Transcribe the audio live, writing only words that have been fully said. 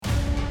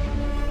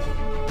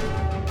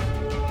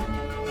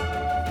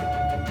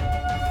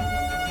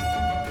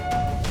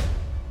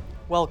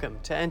Welcome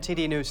to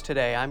NTD News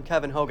Today. I'm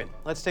Kevin Hogan.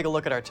 Let's take a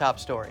look at our top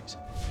stories.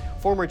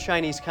 Former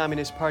Chinese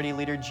Communist Party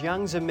leader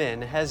Jiang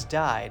Zemin has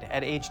died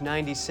at age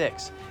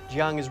 96.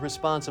 Jiang is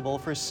responsible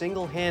for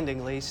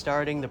single-handedly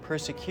starting the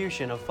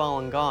persecution of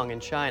Falun Gong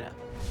in China.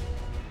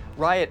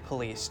 Riot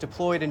police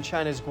deployed in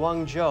China's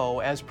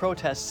Guangzhou as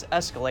protests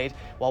escalate,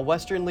 while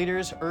Western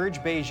leaders urge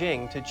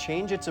Beijing to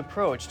change its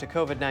approach to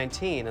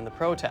COVID-19 and the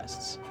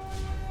protests.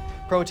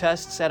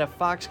 Protests at a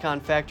Foxconn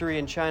factory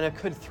in China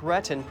could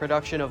threaten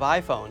production of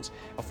iPhones.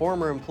 A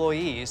former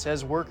employee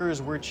says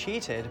workers were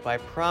cheated by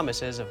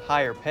promises of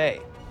higher pay.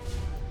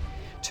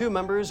 Two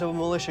members of a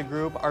militia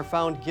group are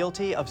found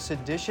guilty of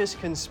seditious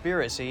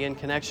conspiracy in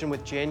connection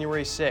with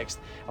January 6th.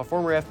 A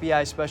former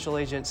FBI special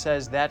agent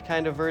says that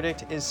kind of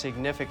verdict is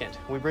significant.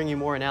 We bring you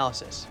more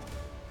analysis.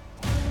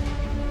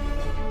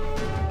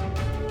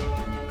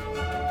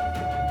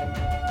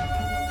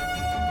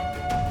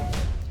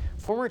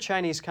 Former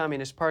Chinese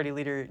Communist Party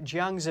leader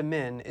Jiang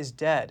Zemin is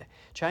dead.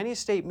 Chinese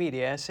state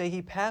media say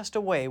he passed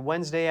away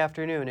Wednesday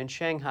afternoon in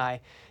Shanghai.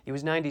 He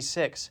was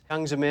 96.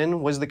 Jiang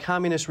Zemin was the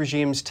communist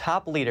regime's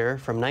top leader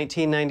from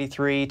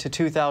 1993 to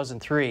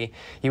 2003.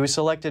 He was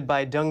selected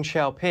by Deng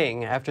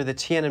Xiaoping after the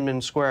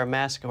Tiananmen Square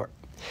massacre.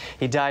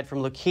 He died from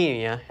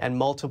leukemia and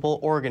multiple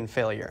organ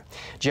failure.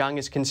 Jiang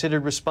is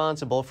considered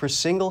responsible for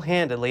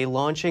single-handedly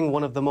launching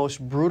one of the most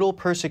brutal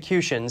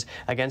persecutions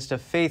against a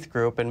faith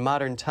group in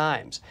modern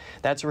times.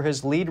 That's for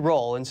his lead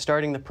role in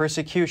starting the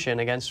persecution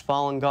against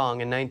Falun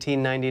Gong in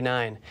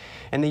 1999.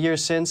 In the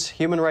years since,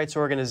 human rights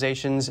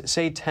organizations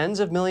say tens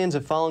of millions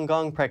of Falun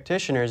Gong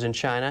practitioners in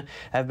China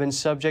have been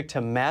subject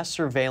to mass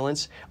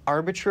surveillance,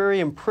 arbitrary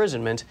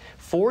imprisonment,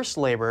 forced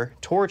labor,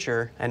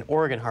 torture, and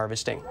organ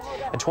harvesting.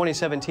 A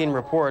 2017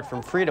 report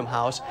from Freedom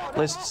House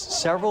lists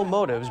several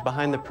motives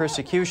behind the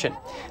persecution.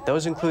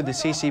 Those include the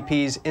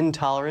CCP's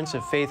intolerance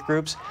of faith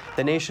groups,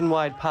 the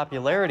nationwide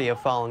popularity of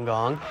Falun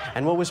Gong,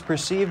 and what was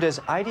perceived as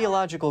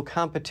ideological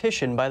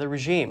competition by the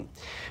regime.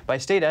 By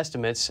state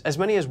estimates, as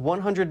many as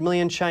 100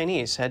 million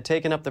Chinese had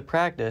taken up the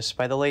practice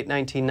by the late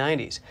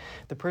 1990s.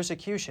 The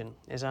persecution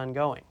is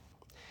ongoing.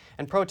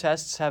 And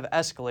protests have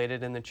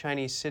escalated in the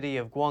Chinese city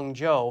of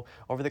Guangzhou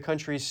over the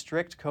country's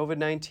strict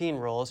COVID-19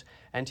 rules.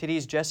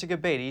 NTD's Jessica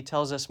Beatty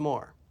tells us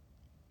more.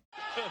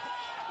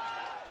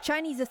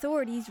 Chinese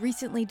authorities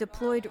recently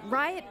deployed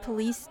riot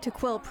police to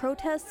quell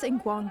protests in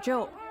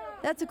Guangzhou.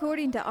 That's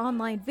according to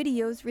online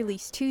videos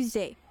released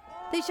Tuesday.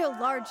 They show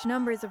large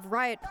numbers of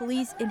riot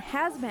police in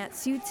hazmat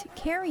suits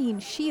carrying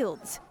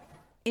shields.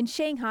 In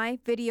Shanghai,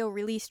 video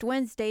released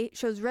Wednesday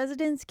shows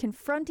residents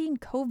confronting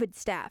COVID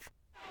staff.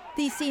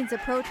 These scenes of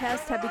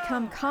protest have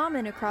become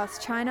common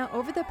across China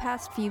over the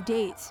past few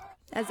days,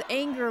 as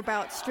anger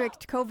about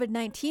strict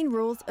COVID-19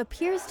 rules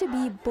appears to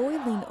be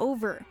boiling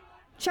over.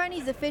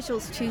 Chinese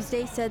officials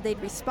Tuesday said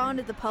they'd respond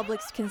to the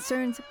public's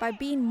concerns by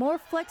being more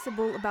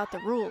flexible about the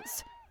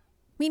rules.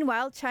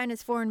 Meanwhile,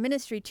 China's foreign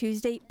ministry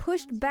Tuesday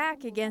pushed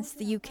back against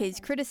the UK's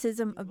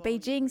criticism of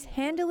Beijing's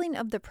handling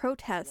of the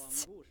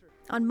protests.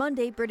 On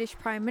Monday, British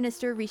Prime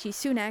Minister Rishi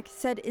Sunak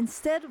said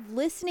instead of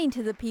listening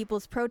to the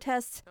people's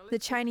protests, the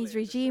Chinese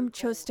regime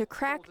chose to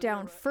crack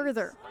down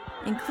further,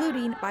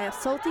 including by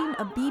assaulting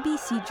a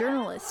BBC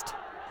journalist.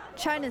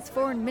 China's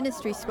foreign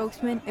ministry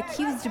spokesman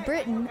accused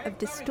Britain of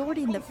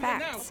distorting the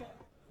facts.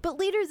 But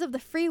leaders of the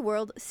free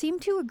world seem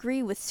to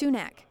agree with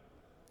Sunak.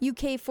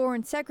 UK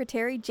Foreign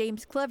Secretary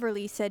James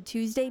Cleverly said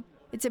Tuesday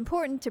it's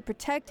important to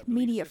protect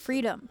media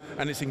freedom.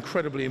 And it's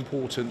incredibly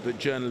important that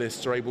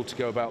journalists are able to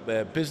go about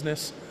their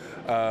business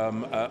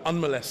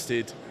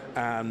unmolested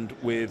and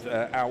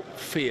without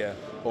fear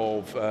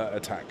of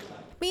attack.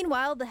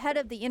 Meanwhile, the head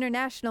of the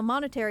International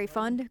Monetary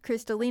Fund,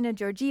 Kristalina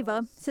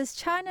Georgieva, says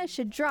China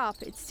should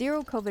drop its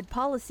zero-COVID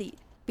policy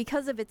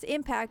because of its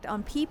impact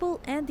on people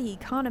and the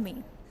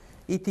economy.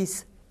 It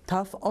is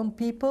tough on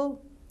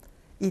people.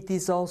 It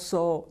is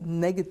also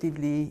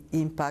negatively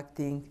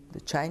impacting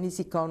the Chinese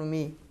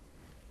economy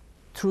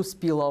through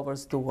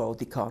spillovers to the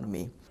world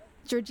economy.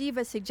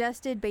 Georgieva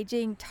suggested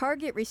Beijing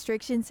target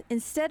restrictions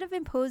instead of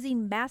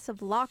imposing massive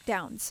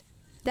lockdowns.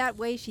 That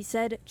way, she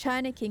said,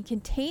 China can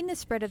contain the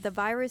spread of the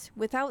virus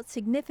without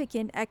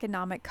significant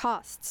economic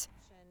costs.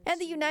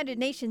 And the United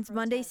Nations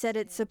Monday said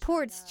it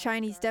supports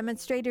Chinese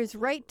demonstrators'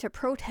 right to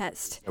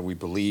protest. We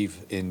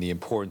believe in the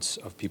importance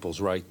of people's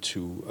right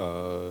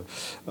to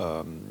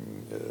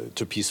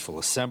peaceful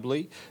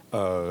assembly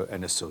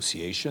and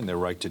association, their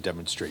right to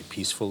demonstrate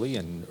peacefully,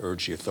 and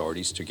urge the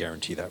authorities to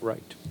guarantee that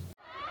right.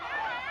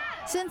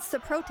 Since the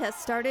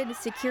protests started,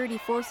 security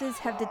forces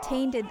have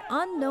detained an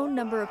unknown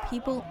number of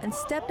people and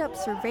stepped up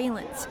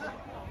surveillance.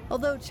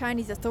 Although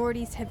Chinese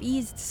authorities have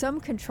eased some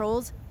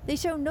controls, they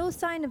show no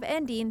sign of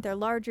ending their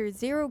larger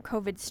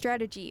zero-COVID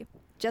strategy.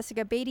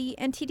 Jessica Beatty,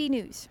 NTD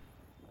News.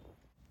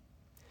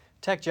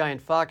 Tech giant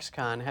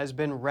Foxconn has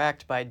been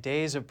racked by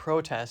days of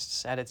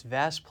protests at its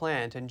vast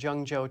plant in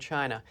Zhengzhou,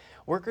 China.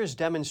 Workers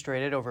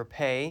demonstrated over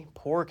pay,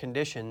 poor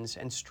conditions,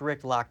 and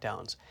strict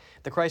lockdowns.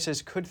 The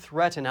crisis could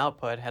threaten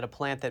output at a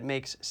plant that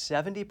makes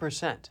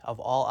 70% of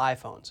all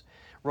iPhones.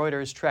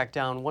 Reuters tracked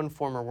down one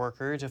former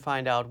worker to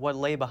find out what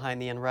lay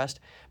behind the unrest.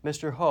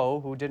 Mr. Ho,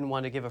 who didn't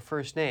want to give a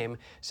first name,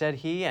 said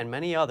he and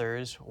many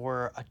others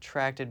were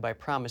attracted by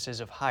promises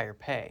of higher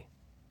pay.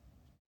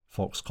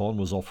 Foxconn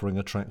was offering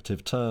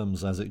attractive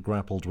terms as it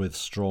grappled with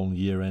strong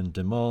year-end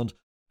demand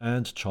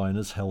and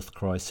China's health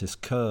crisis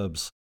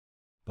curbs.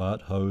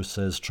 But Ho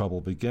says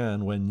trouble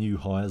began when new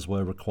hires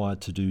were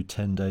required to do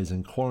 10 days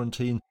in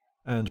quarantine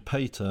and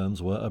pay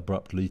terms were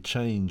abruptly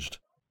changed.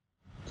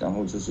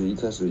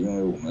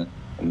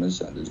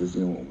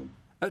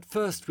 At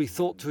first we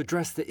thought to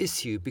address the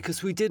issue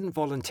because we didn't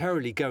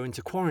voluntarily go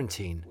into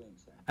quarantine.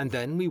 And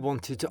then we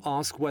wanted to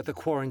ask whether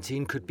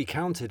quarantine could be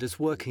counted as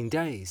working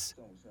days.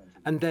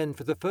 And then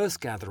for the first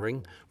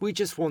gathering, we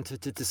just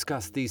wanted to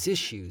discuss these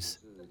issues.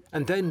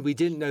 And then we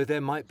didn't know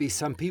there might be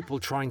some people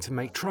trying to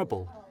make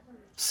trouble.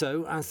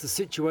 So as the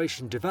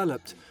situation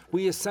developed,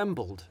 we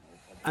assembled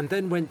and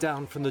then went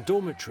down from the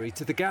dormitory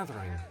to the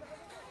gathering.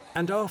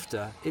 And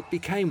after, it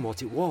became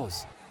what it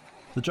was.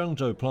 The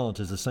Zhengzhou plant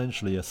is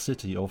essentially a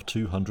city of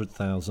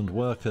 200,000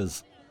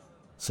 workers.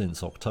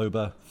 Since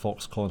October,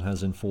 Foxconn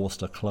has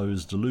enforced a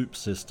closed-loop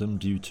system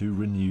due to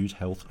renewed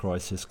health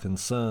crisis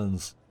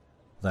concerns.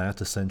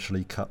 That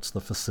essentially cuts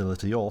the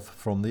facility off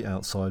from the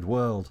outside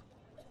world.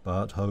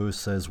 But Ho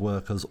says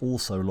workers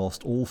also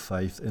lost all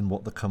faith in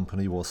what the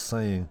company was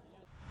saying.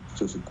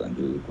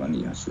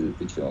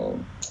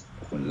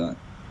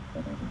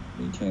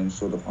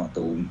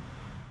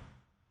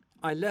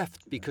 I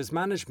left because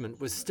management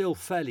was still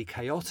fairly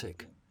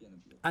chaotic,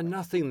 and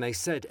nothing they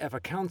said ever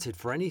counted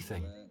for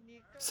anything.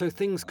 So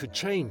things could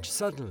change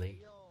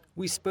suddenly.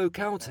 We spoke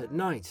out at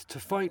night to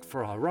fight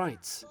for our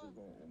rights.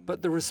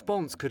 But the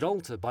response could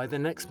alter by the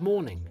next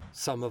morning.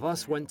 Some of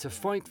us went to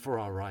fight for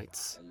our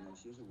rights,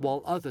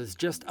 while others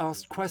just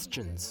asked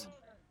questions.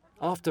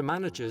 After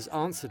managers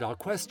answered our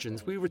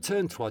questions, we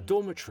returned to our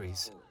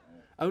dormitories,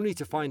 only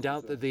to find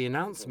out that the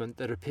announcement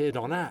that appeared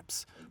on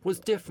apps was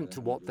different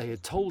to what they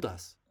had told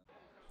us.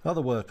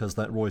 Other workers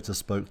that Reuters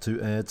spoke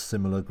to aired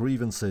similar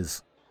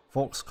grievances.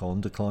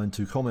 Foxconn declined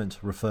to comment,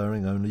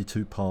 referring only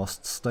to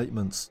past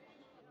statements.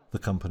 The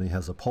company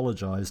has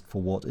apologized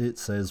for what it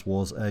says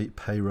was a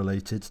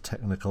pay-related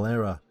technical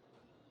error.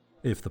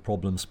 If the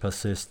problems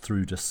persist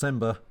through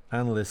December,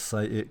 analysts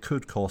say it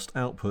could cost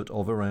output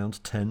of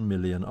around 10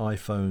 million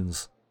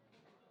iPhones.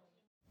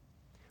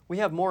 We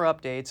have more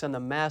updates on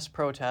the mass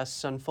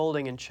protests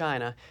unfolding in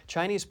China.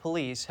 Chinese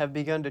police have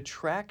begun to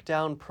track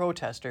down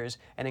protesters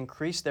and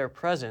increase their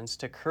presence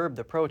to curb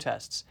the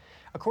protests.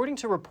 According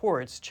to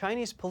reports,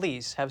 Chinese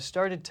police have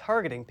started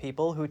targeting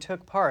people who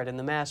took part in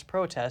the mass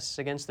protests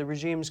against the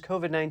regime's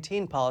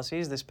COVID-19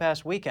 policies this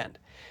past weekend.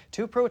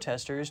 Two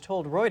protesters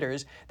told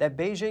Reuters that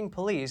Beijing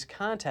police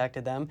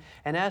contacted them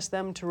and asked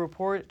them to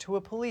report to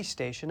a police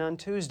station on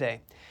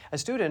Tuesday. A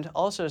student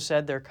also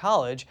said their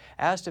college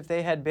asked if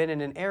they had been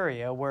in an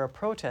area where a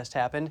protest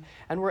happened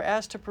and were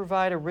asked to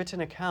provide a written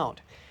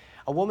account.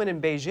 A woman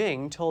in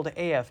Beijing told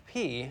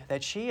AFP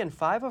that she and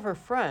 5 of her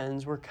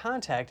friends were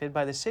contacted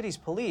by the city's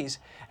police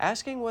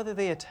asking whether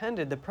they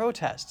attended the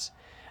protests.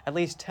 At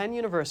least 10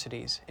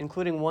 universities,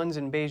 including ones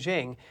in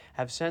Beijing,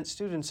 have sent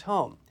students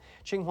home.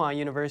 Tsinghua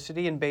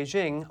University in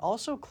Beijing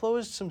also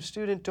closed some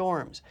student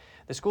dorms.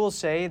 The schools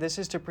say this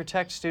is to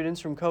protect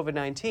students from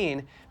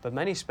COVID-19, but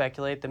many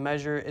speculate the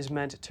measure is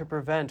meant to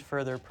prevent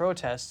further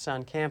protests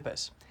on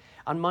campus.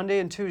 On Monday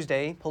and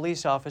Tuesday,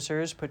 police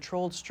officers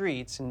patrolled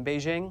streets in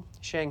Beijing,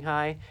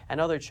 Shanghai, and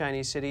other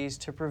Chinese cities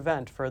to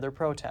prevent further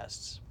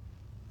protests.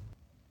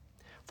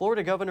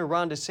 Florida Governor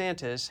Ron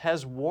DeSantis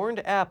has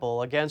warned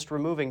Apple against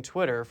removing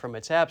Twitter from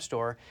its App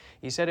Store.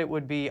 He said it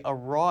would be a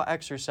raw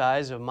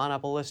exercise of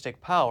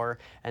monopolistic power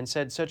and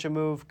said such a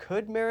move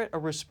could merit a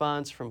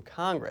response from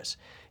Congress.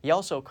 He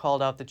also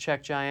called out the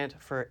tech giant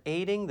for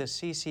aiding the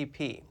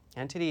CCP.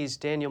 NTD's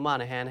Daniel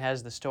Monahan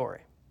has the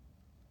story.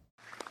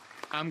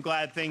 I'm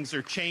glad things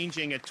are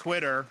changing at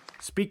Twitter.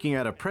 Speaking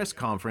at a press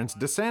conference,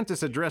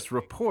 DeSantis addressed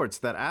reports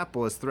that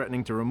Apple is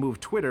threatening to remove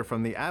Twitter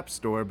from the App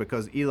Store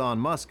because Elon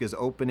Musk is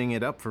opening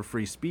it up for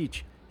free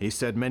speech. He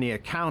said many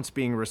accounts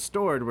being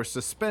restored were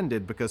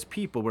suspended because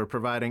people were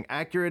providing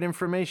accurate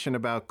information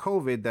about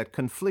COVID that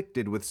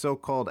conflicted with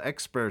so-called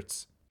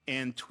experts.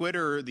 And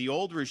Twitter, the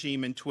old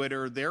regime in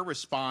Twitter, their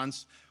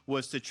response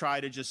was to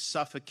try to just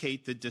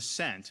suffocate the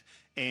dissent.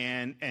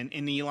 And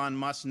Elon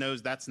Musk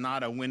knows that's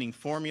not a winning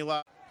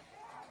formula.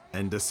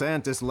 And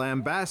DeSantis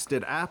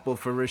lambasted Apple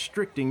for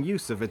restricting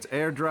use of its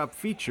AirDrop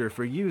feature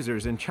for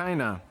users in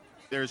China.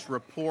 There's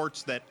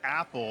reports that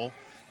Apple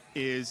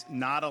is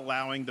not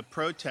allowing the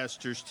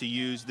protesters to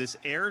use this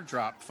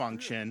AirDrop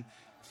function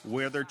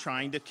where they're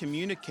trying to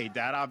communicate.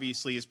 That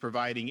obviously is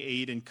providing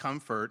aid and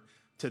comfort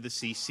to the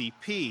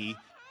CCP.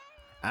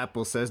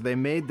 Apple says they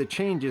made the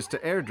changes to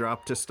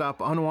AirDrop to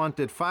stop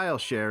unwanted file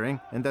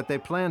sharing and that they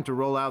plan to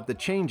roll out the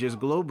changes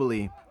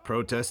globally.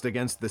 Protests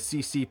against the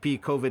CCP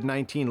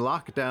COVID-19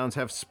 lockdowns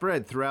have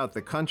spread throughout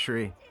the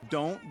country.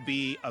 Don't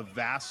be a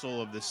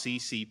vassal of the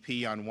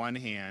CCP on one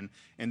hand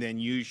and then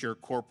use your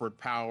corporate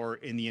power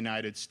in the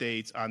United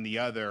States on the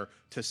other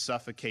to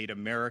suffocate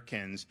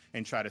Americans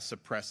and try to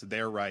suppress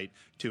their right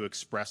to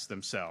express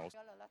themselves.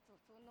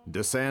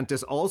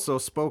 DeSantis also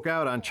spoke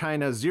out on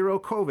China's zero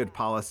COVID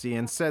policy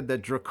and said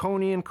that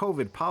draconian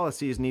COVID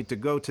policies need to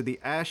go to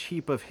the ash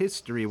heap of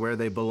history where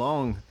they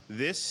belong.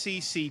 This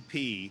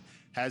CCP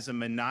has a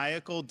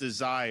maniacal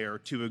desire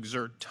to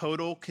exert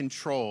total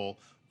control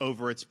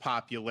over its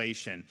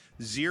population.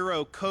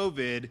 Zero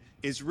COVID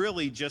is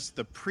really just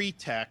the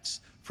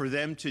pretext for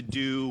them to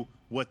do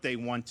what they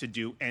want to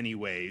do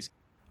anyways.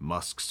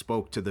 Musk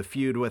spoke to the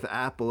feud with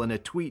Apple in a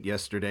tweet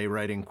yesterday,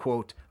 writing,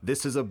 quote,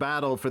 "This is a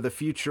battle for the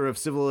future of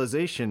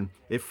civilization.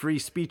 If free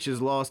speech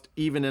is lost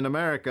even in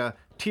America,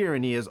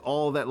 tyranny is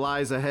all that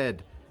lies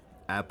ahead."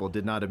 Apple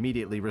did not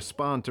immediately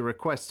respond to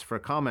requests for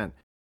comment.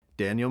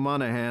 Daniel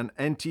Monahan,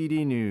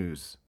 NTD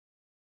News.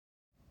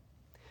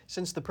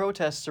 Since the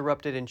protests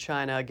erupted in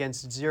China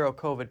against zero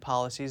COVID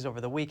policies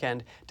over the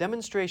weekend,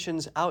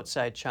 demonstrations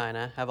outside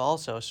China have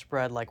also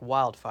spread like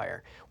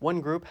wildfire.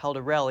 One group held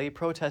a rally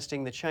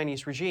protesting the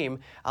Chinese regime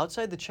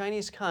outside the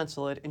Chinese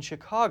consulate in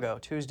Chicago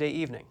Tuesday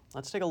evening.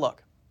 Let's take a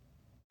look.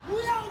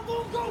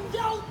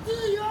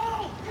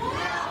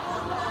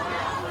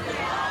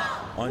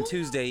 On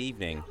Tuesday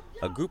evening,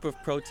 a group of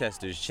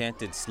protesters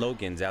chanted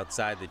slogans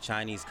outside the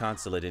Chinese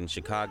consulate in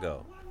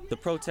Chicago. The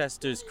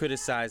protesters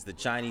criticized the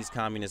Chinese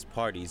Communist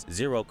Party's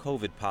zero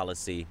COVID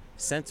policy,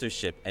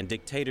 censorship, and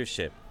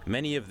dictatorship.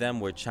 Many of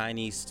them were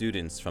Chinese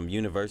students from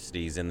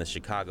universities in the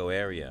Chicago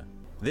area.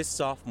 This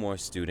sophomore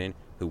student,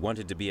 who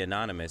wanted to be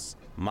anonymous,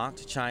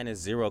 mocked China's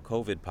zero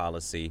COVID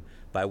policy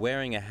by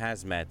wearing a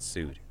hazmat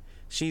suit.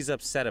 She's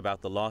upset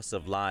about the loss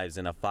of lives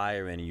in a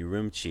fire in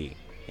Urumqi,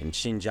 in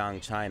Xinjiang,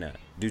 China,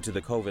 due to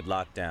the COVID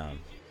lockdown.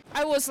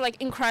 I was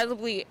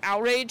incredibly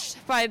outraged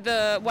by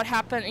what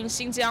happened in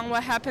Xinjiang,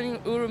 what happened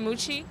in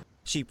Urumqi.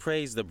 She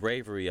praised the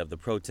bravery of the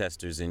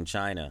protesters in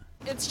China.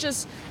 It's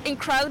just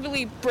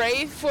incredibly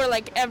brave for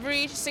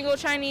every single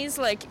Chinese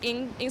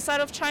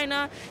inside of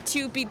China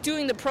to be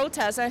doing the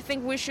protest. I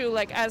think we should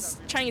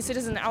as Chinese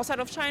citizens outside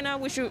of China,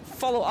 we should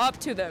follow up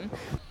to them.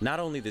 Not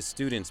only the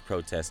students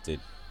protested,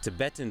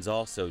 Tibetans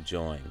also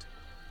joined.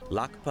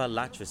 Lakpa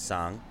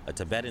Latrasang, a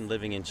Tibetan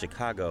living in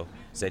Chicago,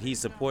 said he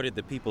supported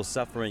the people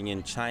suffering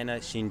in China,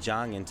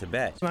 Xinjiang, and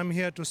Tibet. I'm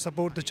here to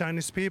support the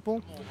Chinese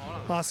people,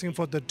 asking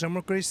for the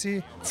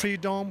democracy,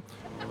 freedom,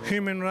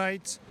 human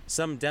rights.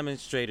 Some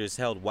demonstrators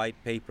held white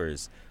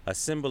papers, a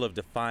symbol of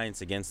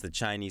defiance against the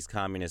Chinese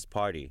Communist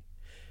Party.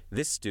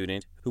 This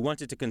student, who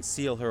wanted to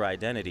conceal her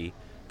identity,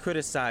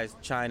 criticized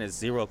China's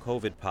zero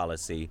COVID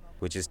policy,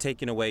 which has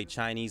taken away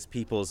Chinese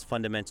people's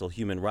fundamental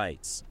human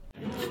rights.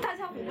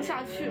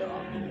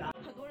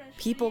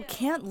 People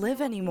can't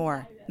live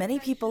anymore. Many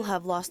people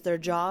have lost their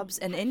jobs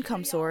and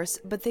income source,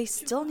 but they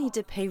still need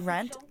to pay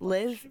rent,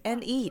 live,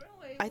 and eat.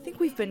 I think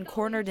we've been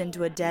cornered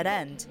into a dead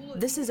end.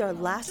 This is our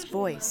last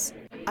voice.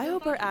 I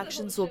hope our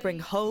actions will bring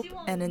hope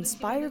and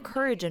inspire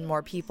courage in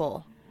more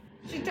people.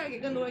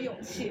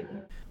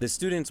 The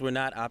students were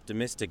not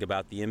optimistic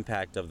about the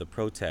impact of the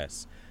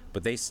protests,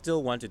 but they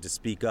still wanted to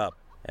speak up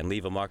and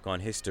leave a mark on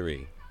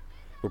history.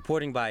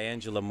 Reporting by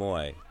Angela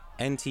Moy,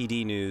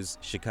 NTD News,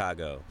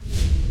 Chicago.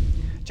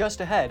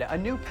 Just ahead, a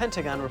new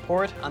Pentagon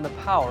report on the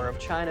power of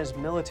China's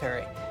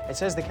military. It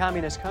says the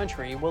communist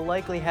country will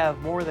likely have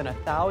more than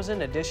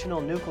 1,000 additional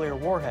nuclear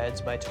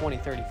warheads by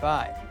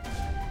 2035.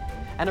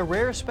 And a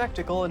rare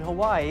spectacle in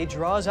Hawaii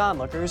draws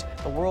onlookers.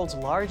 The world's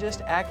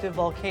largest active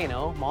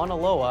volcano, Mauna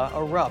Loa,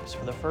 erupts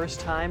for the first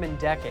time in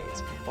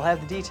decades. We'll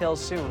have the details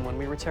soon when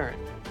we return.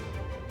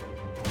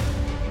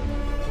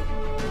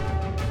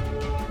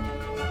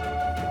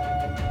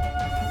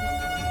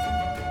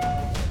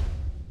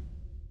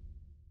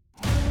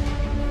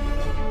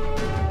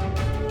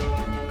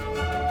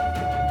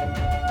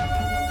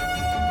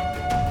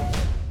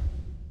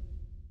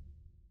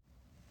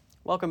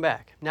 Welcome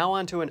back. Now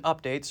on to an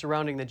update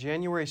surrounding the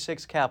January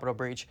 6th Capitol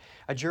breach.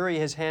 A jury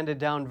has handed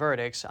down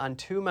verdicts on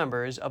 2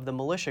 members of the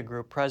militia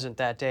group present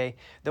that day.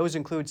 Those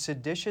include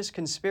seditious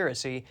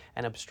conspiracy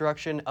and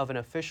obstruction of an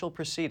official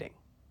proceeding.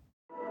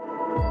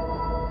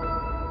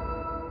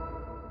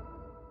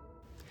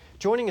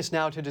 Joining us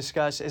now to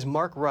discuss is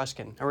Mark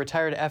Ruskin, a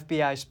retired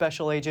FBI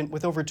special agent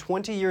with over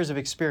 20 years of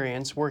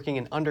experience working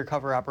in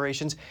undercover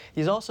operations.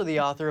 He's also the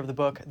author of the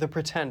book, The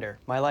Pretender,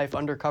 My Life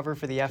Undercover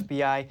for the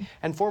FBI,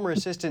 and former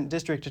assistant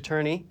district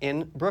attorney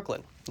in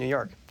Brooklyn, New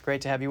York.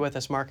 Great to have you with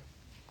us, Mark.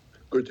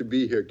 Good to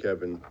be here,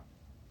 Kevin.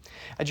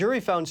 A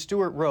jury found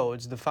Stuart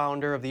Rhodes, the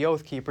founder of the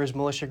Oath Keepers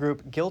militia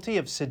group, guilty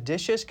of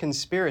seditious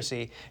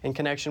conspiracy in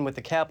connection with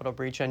the Capitol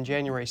breach on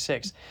January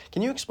 6th.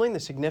 Can you explain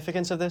the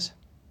significance of this?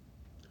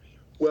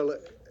 Well,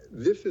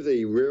 this is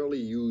a rarely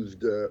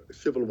used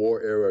Civil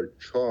War era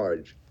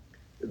charge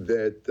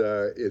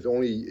that is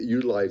only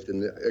utilized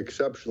in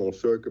exceptional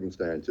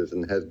circumstances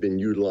and has been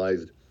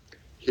utilized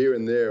here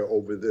and there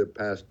over the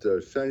past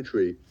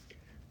century,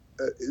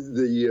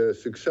 the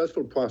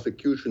successful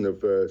prosecution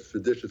of a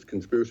seditious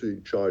conspiracy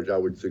charge, I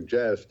would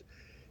suggest,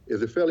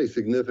 is a fairly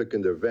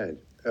significant event.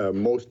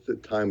 Most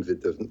times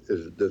it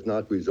does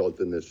not result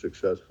in a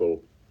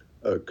successful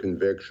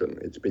conviction.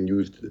 It's been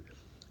used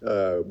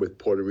with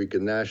Puerto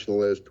Rican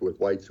nationalists, with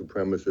white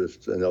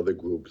supremacists, and other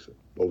groups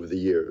over the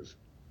years.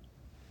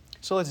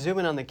 So let's zoom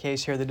in on the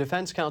case here. The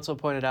defense counsel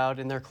pointed out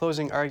in their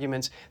closing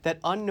arguments that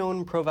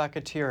unknown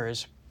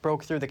provocateurs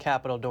broke through the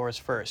Capitol doors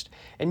first.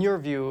 In your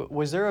view,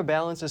 was there a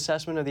balanced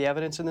assessment of the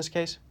evidence in this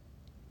case?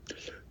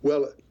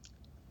 Well,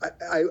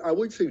 I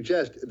would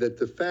suggest that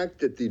the fact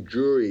that the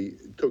jury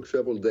took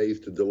several days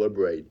to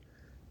deliberate,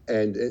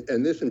 and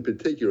this in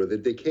particular,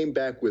 that they came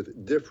back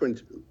with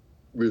different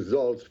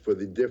results for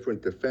the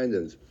different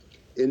defendants,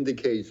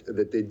 indicates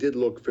that they did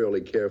look fairly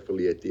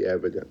carefully at the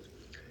evidence.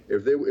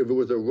 If it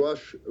was a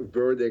rush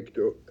verdict,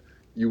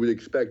 you would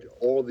expect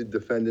all the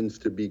defendants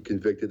to be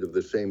convicted of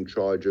the same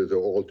charges or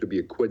all to be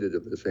acquitted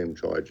of the same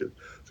charges.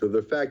 So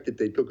the fact that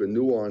they took a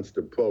nuanced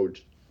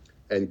approach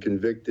and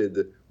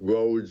convicted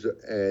Rhodes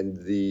and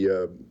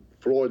the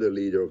Florida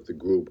leader of the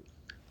group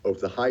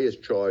of the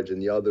highest charge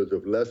and the others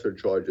of lesser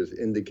charges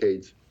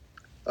indicates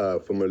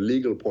from a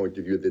legal point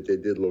of view that they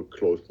did look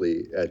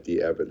closely at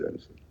the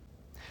evidence.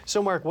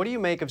 So Mark, what do you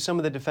make of some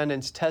of the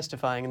defendants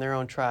testifying in their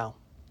own trial?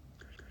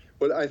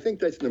 Well, I think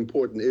that's an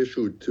important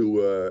issue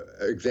to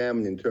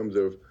examine in terms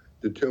of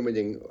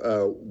determining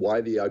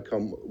why the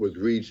outcome was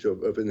reached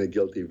of a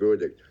guilty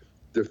verdict.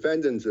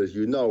 Defendants, as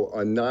you know,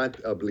 are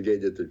not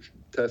obligated to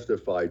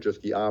testify,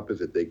 just the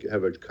opposite. They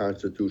have a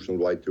constitutional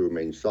right to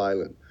remain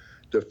silent.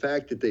 The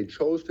fact that they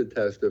chose to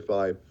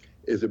testify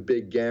is a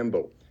big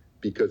gamble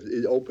because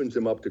it opens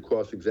them up to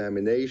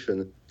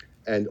cross-examination,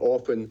 and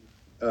often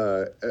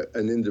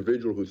an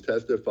individual who's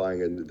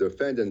testifying and the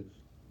defendant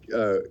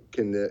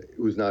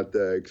who's not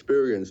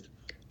experienced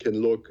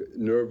can look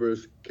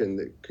nervous,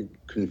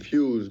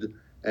 confused,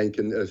 and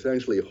can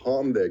essentially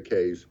harm their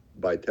case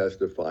by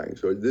testifying.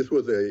 So this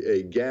was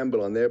a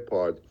gamble on their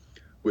part,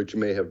 which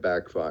may have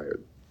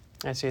backfired.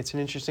 I see. It's an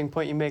interesting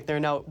point you make there.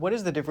 Now, what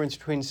is the difference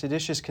between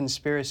seditious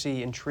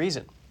conspiracy and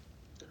treason?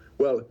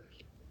 Well,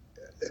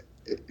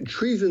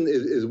 treason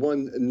is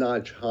one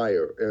notch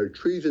higher.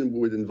 Treason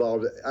would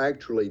involve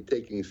actually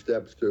taking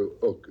steps to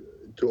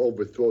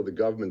overthrow the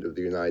government of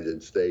the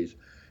United States,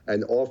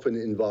 and often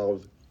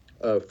involves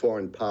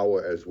foreign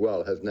power as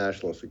well, has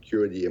national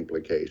security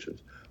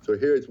implications. So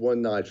here it's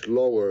one notch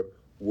lower,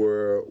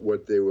 where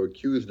what they were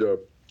accused of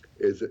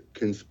is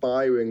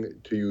conspiring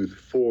to use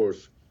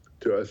force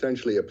to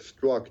essentially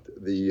obstruct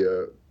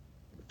the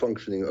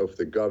functioning of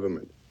the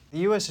government. The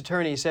U.S.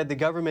 Attorney said the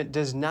government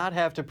does not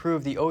have to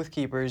prove the Oath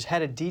Keepers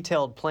had a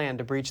detailed plan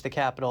to breach the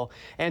Capitol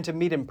and to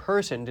meet in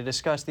person to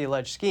discuss the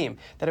alleged scheme,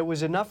 that it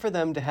was enough for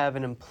them to have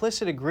an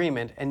implicit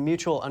agreement and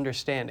mutual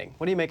understanding.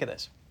 What do you make of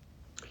this?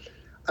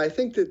 I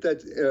think that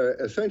that's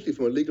essentially,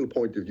 from a legal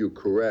point of view,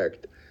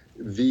 correct.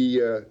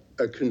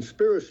 A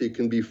conspiracy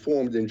can be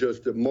formed in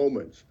just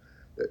moments.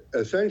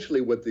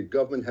 Essentially, what the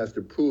government has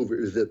to prove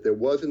is that there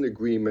was an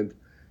agreement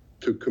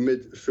to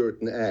commit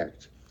certain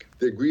acts.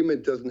 The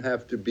agreement doesn't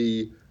have to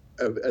be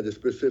at a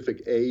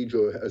specific age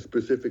or a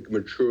specific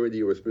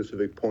maturity or a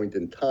specific point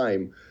in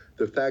time.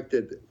 The fact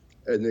that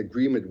an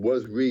agreement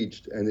was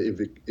reached, and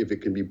if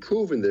it can be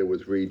proven that it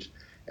was reached,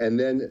 and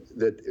then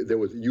that there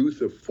was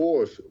use of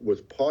force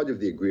was part of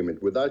the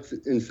agreement.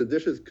 In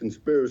seditious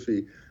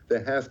conspiracy,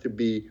 there has to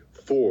be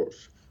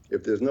force.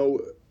 If there's no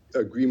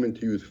agreement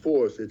to use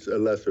force, it's a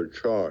lesser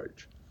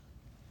charge.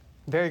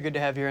 Very good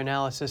to have your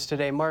analysis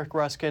today. Mark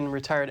Ruskin,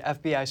 retired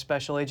FBI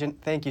special agent,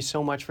 thank you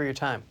so much for your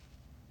time.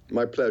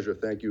 My pleasure.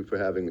 Thank you for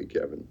having me,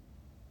 Kevin.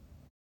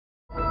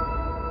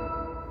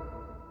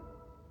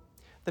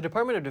 The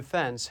Department of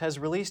Defense has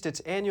released its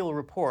annual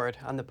report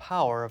on the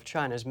power of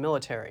China's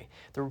military.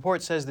 The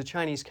report says the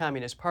Chinese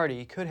Communist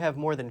Party could have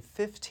more than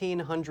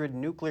 1,500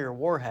 nuclear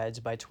warheads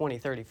by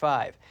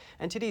 2035.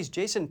 NTD's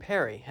Jason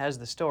Perry has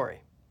the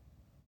story.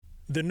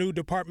 The new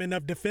Department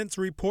of Defense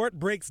report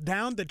breaks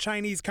down the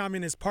Chinese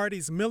Communist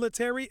Party's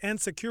military and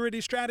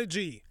security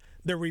strategy.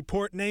 The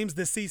report names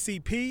the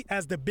CCP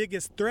as the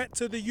biggest threat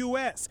to the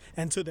U.S.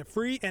 and to the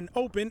free and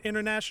open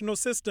international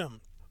system.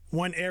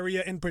 One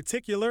area in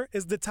particular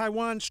is the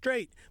Taiwan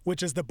Strait,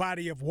 which is the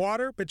body of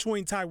water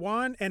between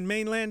Taiwan and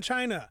mainland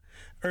China.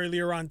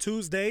 Earlier on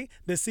Tuesday,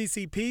 the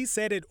CCP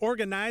said it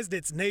organized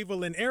its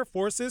naval and air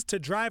forces to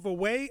drive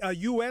away a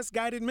U.S.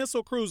 guided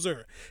missile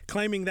cruiser,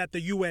 claiming that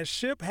the U.S.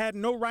 ship had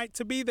no right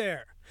to be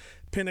there.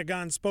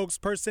 Pentagon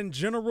spokesperson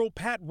General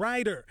Pat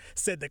Ryder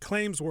said the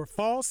claims were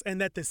false and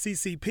that the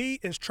CCP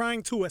is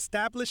trying to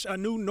establish a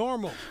new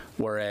normal.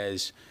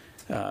 Whereas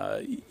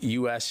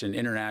U.S. and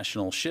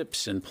international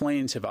ships and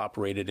planes have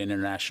operated in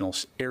international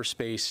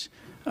airspace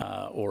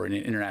or in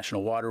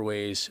international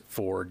waterways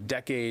for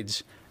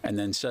decades, and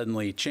then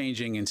suddenly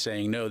changing and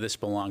saying, no, this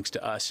belongs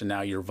to us, and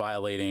now you're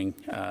violating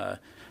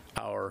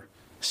our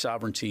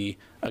sovereignty.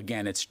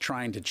 Again, it's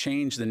trying to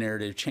change the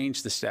narrative,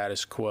 change the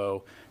status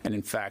quo, and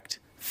in fact,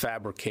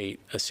 fabricate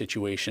a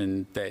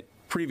situation that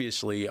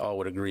previously all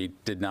would agree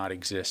did not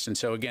exist. And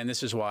so again,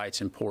 this is why it's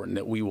important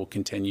that we will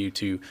continue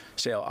to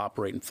sail,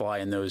 operate, and fly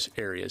in those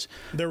areas.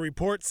 The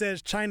report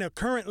says China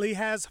currently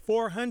has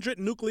 400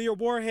 nuclear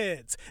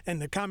warheads,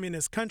 and the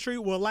communist country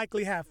will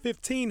likely have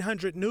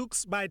 1,500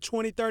 nukes by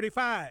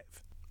 2035.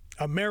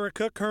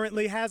 America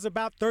currently has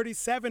about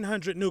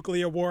 3,700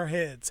 nuclear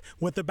warheads,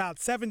 with about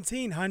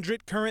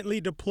 1,700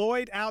 currently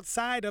deployed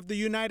outside of the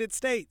United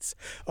States,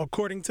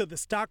 according to the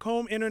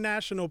Stockholm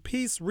International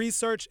Peace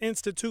Research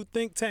Institute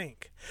think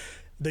tank.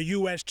 The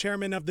U.S.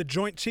 chairman of the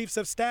Joint Chiefs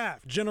of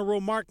Staff, General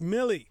Mark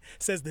Milley,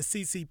 says the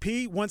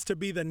CCP wants to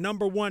be the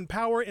 #1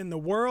 power in the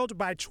world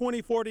by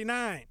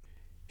 2049.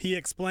 He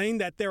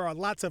explained that there are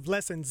lots of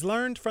lessons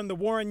learned from the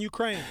war in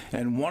Ukraine.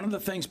 And one of the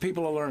things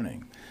people are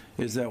learning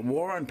is that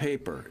war on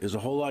paper is a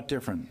whole lot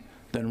different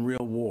than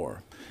real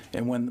war.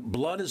 And when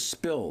blood is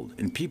spilled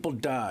and people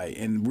die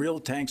and real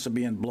tanks are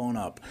being blown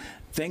up,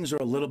 things are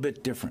a little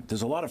bit different.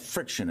 There's a lot of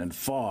friction and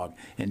fog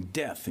and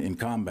death in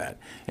combat.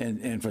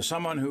 And for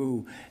someone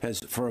who has,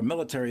 for a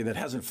military that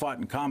hasn't fought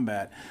in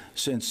combat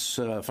since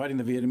fighting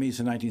the Vietnamese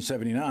in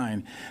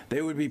 1979,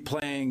 they would be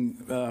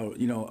playing,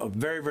 a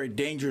very, very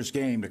dangerous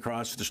game to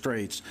cross the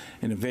straits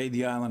and invade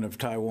the island of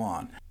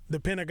Taiwan. The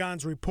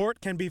Pentagon's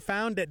report can be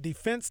found at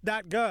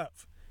defense.gov.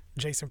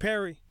 Jason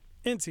Perry,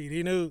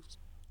 NTD News.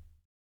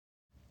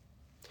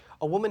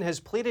 A woman has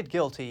pleaded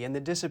guilty in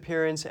the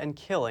disappearance and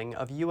killing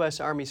of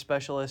U.S. Army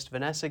Specialist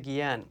Vanessa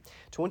Guillen.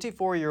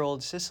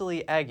 24-year-old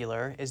Cicely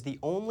Aguilar is the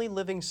only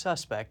living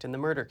suspect in the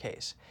murder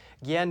case.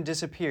 Guillen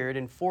disappeared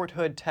in Fort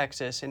Hood,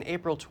 Texas in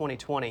April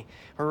 2020.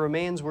 Her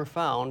remains were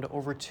found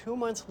over 2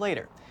 months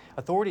later.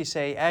 Authorities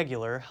say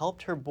Aguilar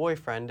helped her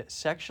boyfriend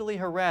sexually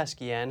harass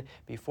Guillen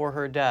before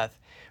her death.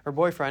 Her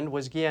boyfriend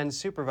was Guillen's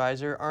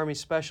supervisor, Army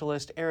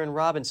Specialist Aaron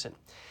Robinson.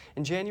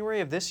 In January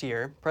of this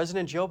year,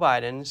 President Joe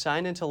Biden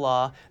signed into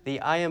law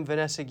the I Am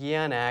Vanessa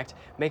Guillen Act,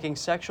 making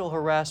sexual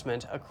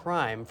harassment a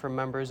crime for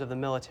members of the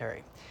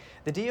military.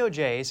 The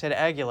DOJ said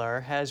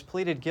Aguilar has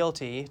pleaded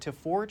guilty to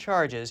 4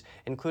 charges,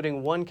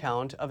 including 1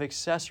 count of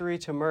accessory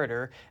to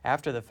murder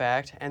after the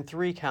fact and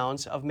 3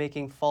 counts of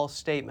making false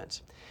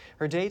statements.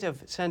 Her date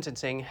of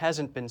sentencing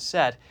hasn't been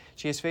set.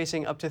 She is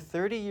facing up to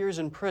 30 years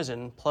in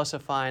prison plus a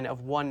fine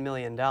of $1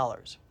 million.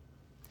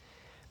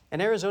 An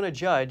Arizona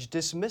judge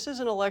dismisses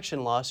an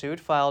election lawsuit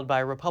filed by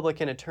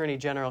Republican Attorney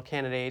General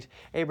candidate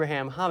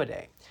Abraham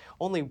Hamadeh.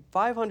 Only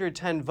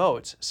 510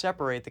 votes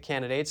separate the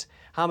candidates.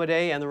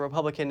 Hamadeh and the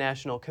Republican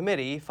National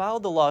Committee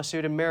filed the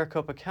lawsuit in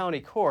Maricopa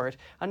County Court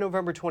on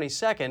November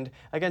 22nd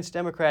against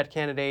Democrat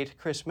candidate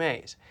Chris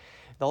Mays.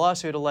 The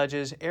lawsuit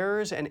alleges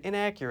errors and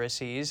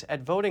inaccuracies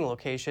at voting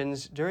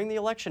locations during the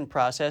election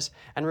process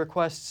and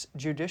requests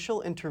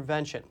judicial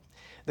intervention.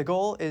 The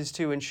goal is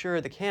to ensure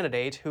the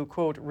candidate who,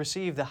 quote,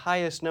 received the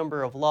highest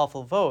number of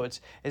lawful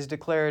votes is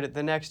declared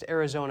the next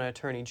Arizona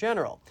Attorney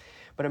General.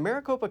 But a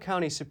Maricopa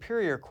County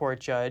Superior Court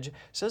judge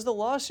says the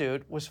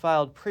lawsuit was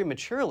filed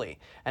prematurely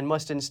and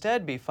must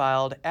instead be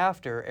filed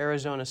after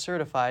Arizona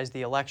certifies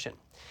the election.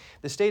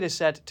 The state is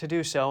set to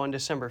do so on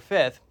December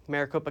 5th.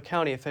 Maricopa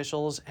County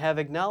officials have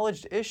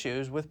acknowledged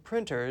issues with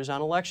printers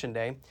on Election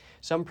Day.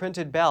 Some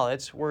printed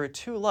ballots were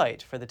too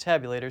light for the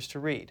tabulators to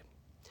read.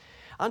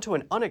 Onto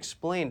an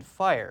unexplained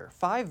fire.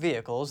 5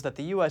 vehicles that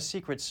the U.S.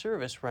 Secret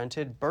Service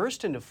rented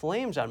burst into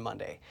flames on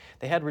Monday.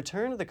 They had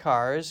returned the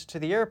cars to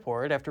the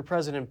airport after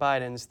President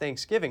Biden's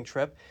Thanksgiving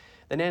trip.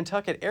 The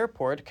Nantucket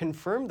Airport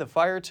confirmed the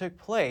fire took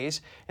place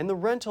in the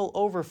rental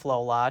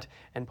overflow lot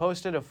and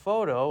posted a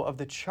photo of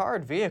the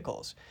charred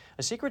vehicles.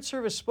 A Secret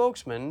Service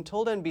spokesman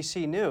told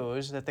NBC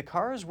News that the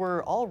cars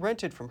were all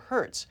rented from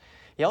Hertz.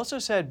 He also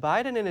said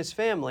Biden and his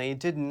family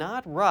did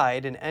not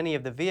ride in any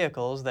of the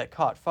vehicles that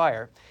caught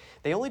fire.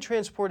 They only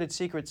transported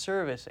Secret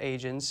Service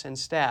agents and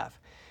staff.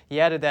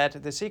 He added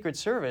that the Secret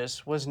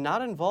Service was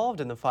not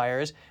involved in the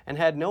fires and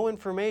had no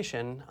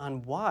information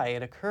on why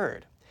it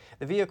occurred.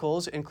 The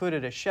vehicles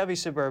included a Chevy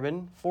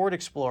Suburban, Ford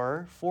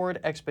Explorer,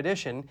 Ford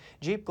Expedition,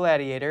 Jeep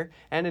Gladiator,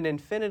 and an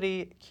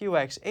Infiniti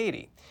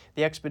QX80.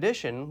 The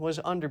Expedition was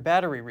under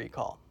battery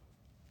recall.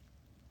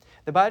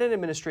 The Biden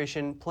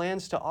administration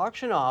plans to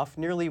auction off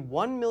nearly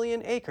 1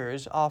 million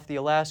acres off the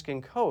Alaskan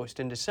coast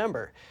in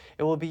December.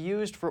 It will be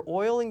used for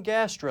oil and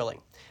gas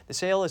drilling. The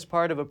sale is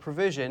part of a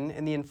provision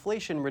in the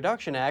Inflation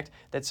Reduction Act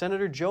that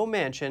Senator Joe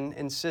Manchin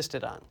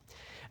insisted on.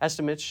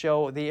 Estimates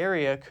show the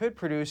area could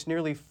produce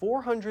nearly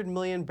 400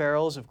 million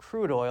barrels of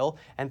crude oil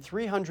and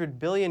 300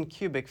 billion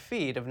cubic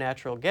feet of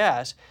natural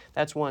gas.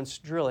 That's once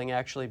drilling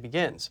actually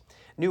begins.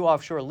 New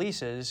offshore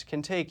leases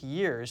can take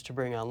years to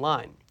bring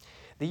online.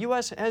 The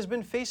U.S. has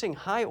been facing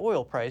high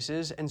oil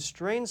prices and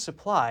strained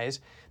supplies.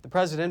 The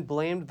president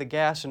blamed the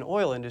gas and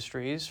oil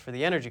industries for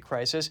the energy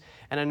crisis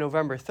and on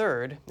November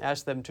 3rd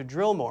asked them to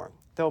drill more,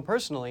 though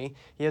personally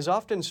he has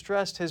often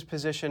stressed his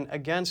position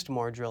against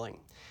more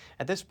drilling.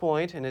 At this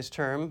point in his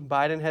term,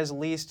 Biden has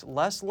leased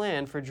less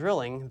land for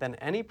drilling than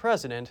any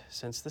president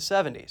since the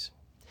 70s.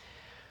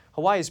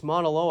 Hawaii's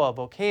Mauna Loa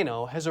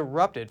volcano has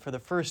erupted for the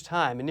first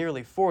time in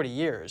nearly 40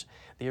 years.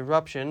 The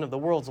eruption of the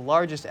world's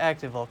largest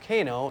active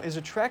volcano is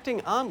attracting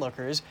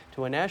onlookers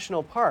to a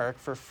national park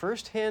for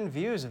first-hand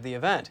views of the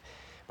event.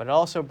 But it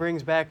also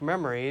brings back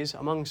memories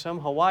among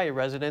some Hawaii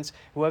residents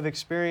who have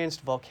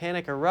experienced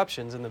volcanic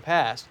eruptions in the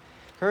past.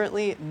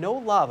 Currently, no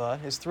lava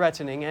is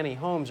threatening any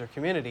homes or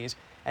communities,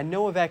 and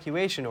no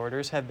evacuation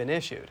orders have been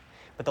issued.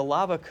 But the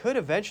lava could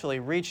eventually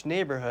reach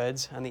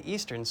neighborhoods on the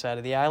eastern side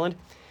of the island.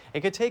 It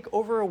could take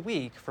over a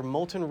week for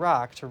molten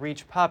rock to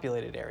reach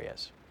populated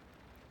areas.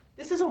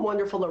 This is a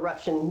wonderful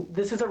eruption.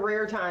 This is a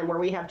rare time where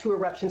we have two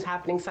eruptions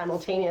happening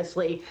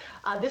simultaneously.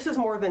 This is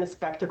more than a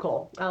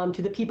spectacle.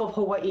 To the people of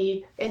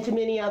Hawaii and to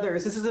many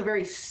others, this is a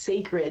very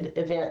sacred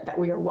event that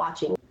we are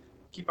watching.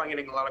 Keep on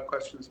getting a lot of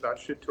questions about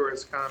should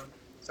tourists come.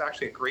 It's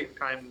actually a great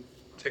time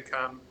to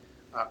come.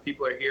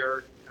 People are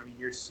here. I mean,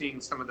 you're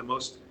seeing some of the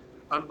most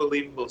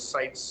unbelievable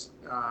sights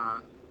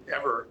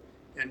ever.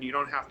 And you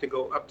don't have to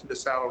go up to the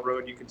Saddle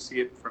Road. You can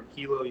see it from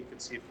Hilo, you can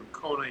see it from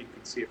Kona, you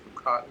can see it from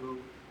Ka'u.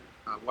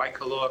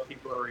 Waikoloa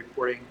people are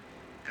reporting,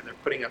 and they're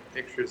putting up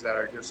pictures that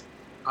are just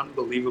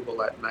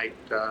unbelievable at night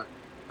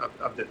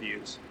of the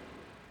views.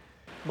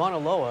 Mauna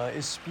Loa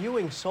is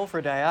spewing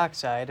sulfur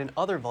dioxide and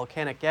other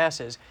volcanic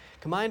gases.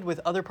 Combined with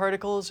other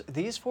particles,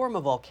 these form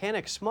a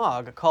volcanic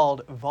smog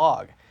called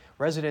VOG.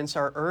 Residents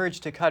are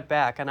urged to cut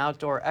back on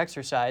outdoor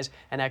exercise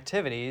and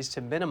activities to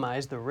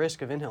minimize the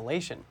risk of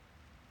inhalation.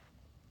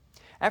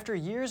 After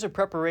years of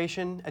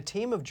preparation, a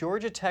team of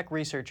Georgia Tech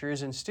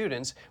researchers and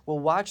students will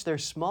watch their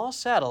small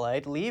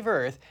satellite leave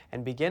Earth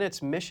and begin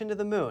its mission to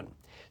the moon.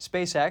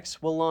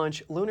 SpaceX will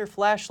launch Lunar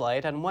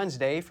Flashlight on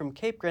Wednesday from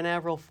Cape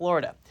Canaveral,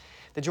 Florida.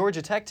 The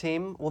Georgia Tech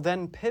team will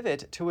then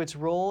pivot to its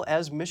role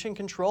as mission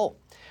control.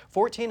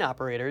 14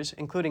 operators,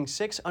 including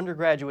 6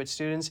 undergraduate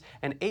students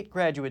and 8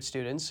 graduate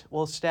students,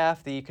 will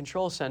staff the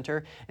control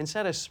center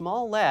inside a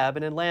small lab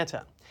in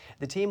Atlanta.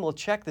 The team will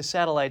check the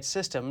satellite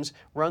systems,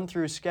 run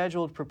through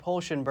scheduled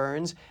propulsion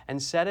burns,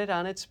 and set it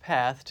on its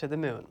path to the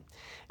moon.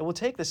 It will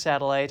take the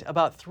satellite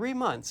about 3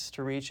 months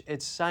to reach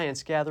its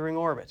science-gathering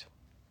orbit.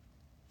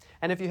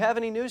 And if you have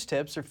any news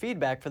tips or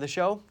feedback for the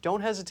show, don't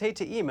hesitate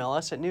to email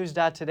us at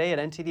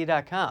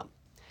news.today@ntd.com.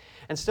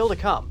 And still to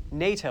come,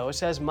 NATO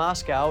says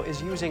Moscow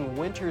is using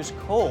winter's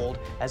cold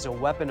as a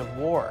weapon of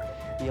war.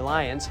 The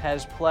alliance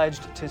has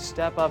pledged to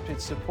step up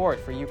its support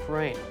for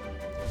Ukraine.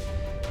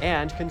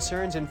 And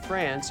concerns in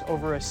France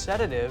over a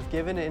sedative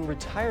given in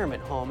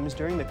retirement homes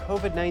during the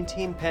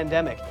COVID-19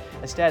 pandemic.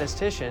 A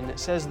statistician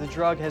says the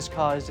drug has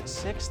caused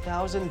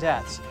 6,000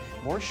 deaths.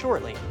 More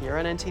shortly here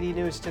on NTD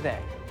News Today.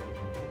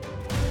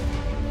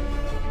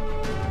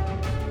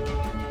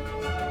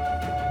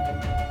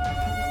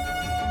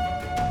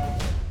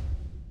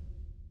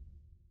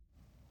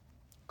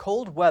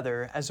 Cold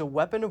weather as a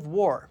weapon of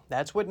war.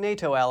 That's what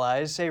NATO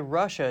allies say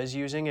Russia is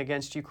using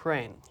against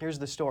Ukraine. Here's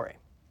the story.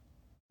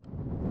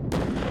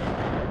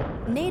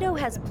 NATO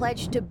has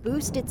pledged to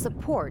boost its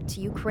support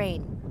to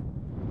Ukraine.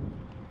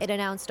 It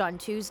announced on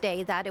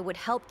Tuesday that it would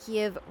help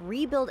Kyiv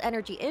rebuild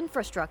energy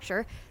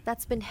infrastructure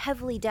that's been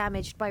heavily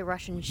damaged by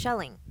Russian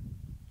shelling.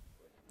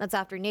 That's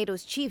after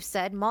NATO's chief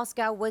said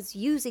Moscow was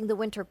using the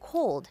winter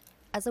cold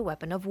as a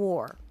weapon of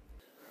war.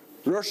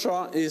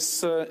 Russia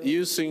is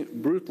using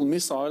brutal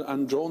missile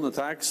and drone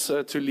attacks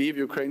to leave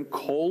Ukraine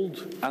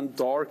cold and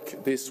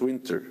dark this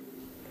winter.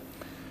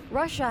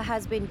 Russia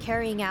has been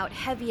carrying out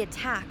heavy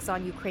attacks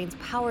on Ukraine's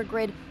power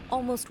grid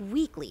almost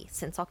weekly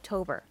since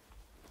October.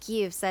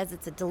 Kyiv says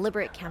it's a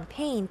deliberate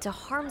campaign to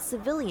harm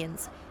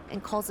civilians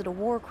and calls it a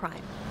war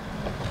crime.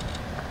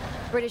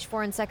 British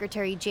Foreign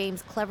Secretary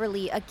James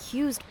Cleverly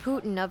accused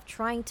Putin of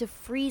trying to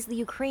freeze the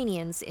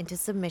Ukrainians into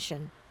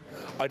submission.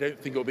 I don't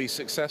think it will be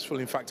successful.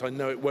 In fact, I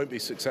know it won't be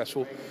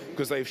successful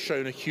because they've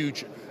shown a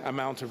huge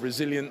amount of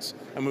resilience,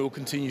 and we will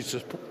continue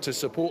to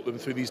support them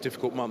through these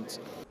difficult months.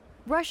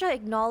 Russia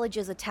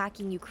acknowledges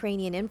attacking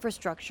Ukrainian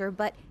infrastructure,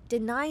 but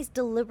denies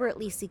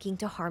deliberately seeking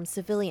to harm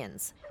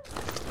civilians.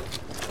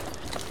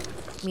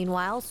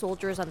 Meanwhile,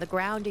 soldiers on the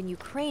ground in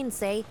Ukraine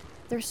say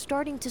they're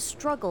starting to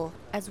struggle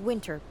as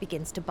winter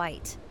begins to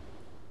bite.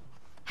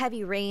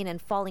 Heavy rain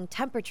and falling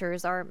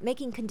temperatures are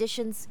making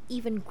conditions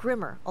even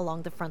grimmer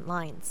along the front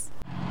lines.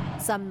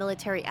 Some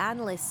military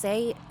analysts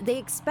say they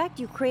expect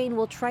Ukraine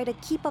will try to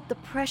keep up the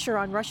pressure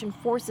on Russian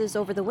forces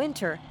over the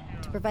winter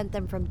to prevent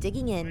them from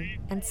digging in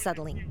and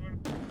settling.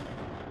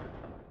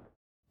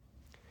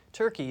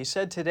 Turkey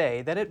said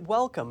today that it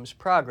welcomes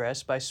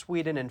progress by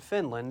Sweden and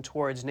Finland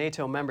towards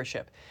NATO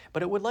membership,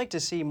 but it would like to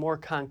see more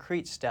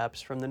concrete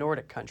steps from the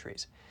Nordic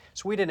countries.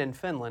 Sweden and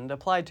Finland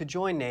applied to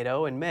join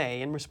NATO in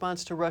May in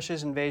response to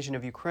Russia's invasion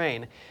of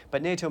Ukraine,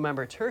 but NATO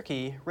member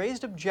Turkey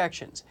raised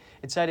objections.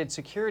 It cited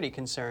security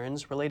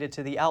concerns related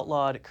to the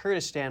outlawed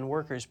Kurdistan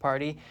Workers'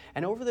 Party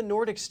and over the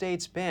Nordic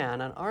states'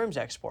 ban on arms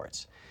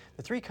exports.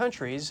 The three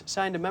countries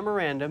signed a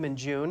memorandum in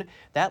June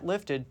that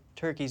lifted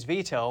Turkey's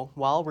veto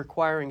while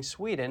requiring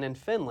Sweden and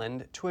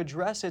Finland to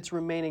address its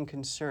remaining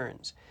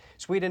concerns.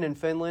 Sweden and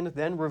Finland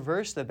then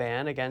reversed the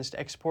ban against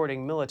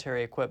exporting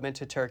military equipment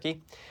to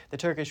Turkey. The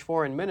Turkish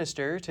foreign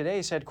minister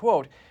today said,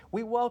 quote,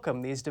 "We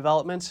welcome these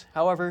developments.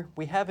 However,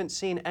 we haven't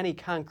seen any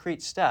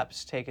concrete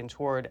steps taken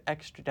toward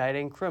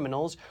extraditing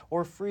criminals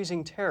or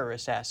freezing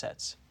terrorist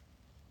assets."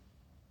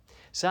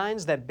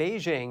 Signs that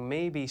Beijing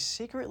may be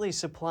secretly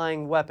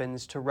supplying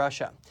weapons to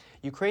Russia.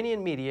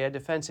 Ukrainian media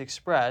Defense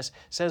Express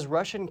says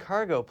Russian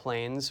cargo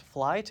planes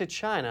fly to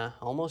China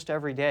almost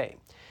every day.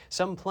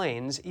 Some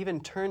planes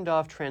even turned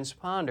off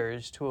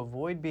transponders to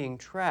avoid being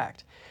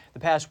tracked. The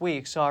past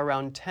week saw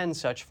around 10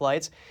 such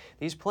flights.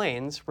 These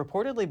planes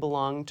reportedly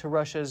belong to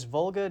Russia's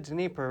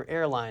Volga-Dnipro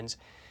Airlines.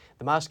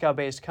 The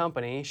Moscow-based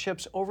company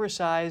ships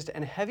oversized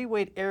and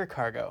heavyweight air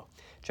cargo.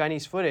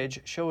 Chinese footage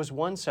shows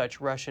one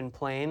such Russian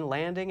plane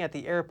landing at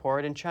the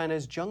airport in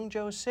China's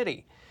Zhengzhou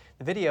city.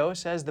 The video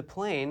says the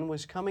plane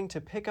was coming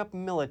to pick up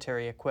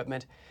military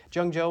equipment.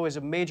 Zhengzhou is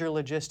a major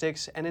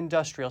logistics and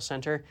industrial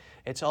center.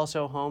 It's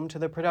also home to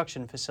the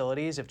production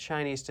facilities of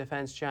Chinese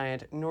defense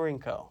giant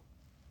Norinco.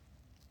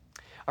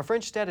 A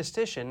French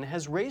statistician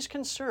has raised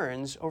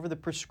concerns over the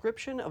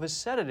prescription of a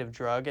sedative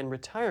drug in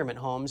retirement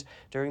homes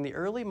during the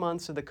early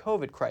months of the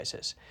COVID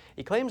crisis.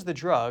 He claims the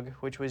drug,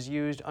 which was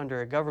used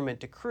under a government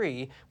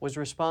decree, was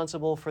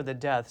responsible for the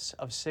deaths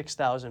of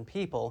 6,000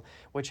 people,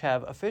 which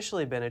have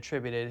officially been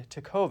attributed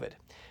to COVID.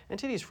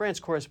 NTD's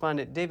France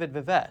correspondent David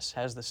Vives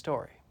has the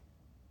story.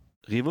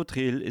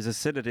 Rivotril is a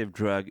sedative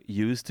drug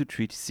used to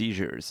treat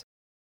seizures.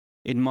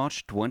 In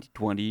March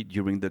 2020,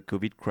 during the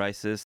COVID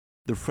crisis,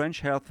 the French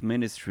Health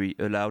Ministry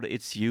allowed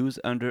its use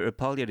under a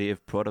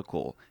palliative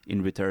protocol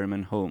in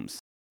retirement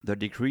homes. The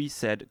decree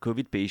said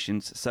COVID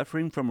patients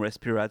suffering from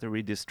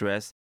respiratory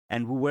distress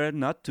and who were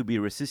not to be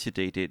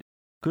resuscitated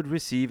could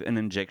receive an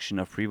injection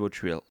of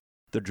Rivotril.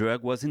 The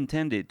drug was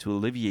intended to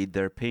alleviate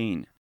their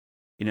pain.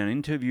 In an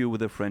interview with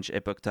the French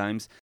Epoch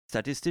Times,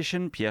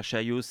 statistician Pierre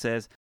Chaillot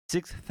says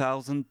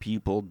 6,000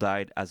 people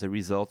died as a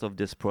result of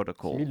this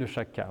protocol. Giving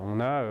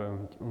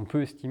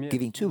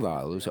 2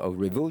 vials of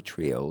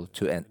Rivotril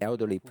to an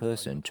elderly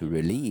person to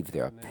relieve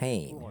their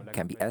pain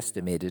can be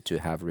estimated to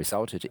have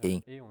resulted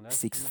in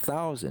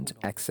 6,000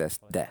 excess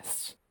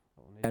deaths.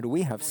 And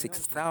we have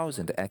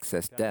 6,000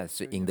 excess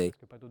deaths in the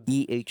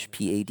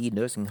EHPAD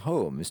nursing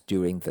homes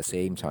during the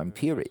same time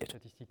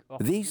period.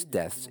 These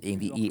deaths in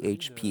the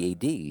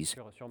EHPADs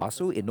are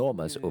so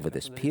enormous over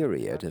this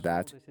period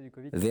that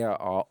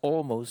there are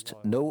almost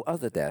no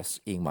other deaths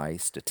in my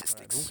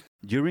statistics.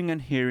 During a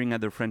hearing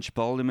at the French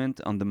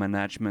Parliament on the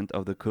management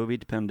of the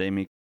COVID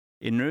pandemic,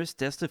 a nurse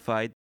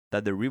testified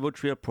that the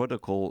Rivotril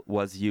protocol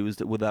was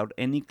used without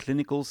any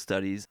clinical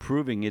studies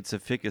proving its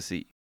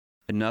efficacy.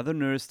 Another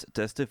nurse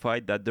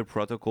testified that the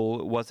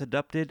protocol was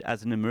adopted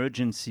as an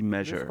emergency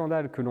measure.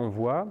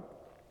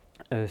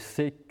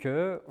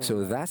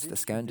 So that's the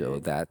scandal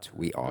that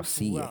we are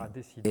seeing.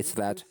 It's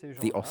that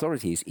the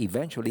authorities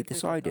eventually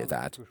decided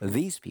that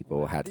these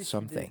people had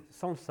something.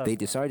 They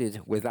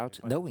decided without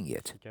knowing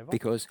it,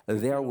 because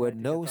there were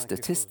no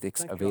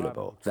statistics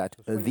available that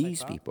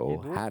these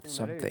people had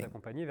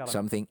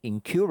something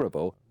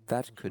incurable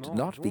that could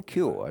not be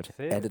cured,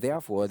 and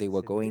therefore they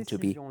were going to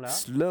be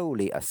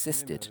slowly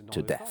assisted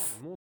to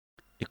death.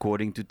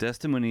 According to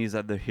testimonies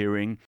at the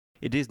hearing,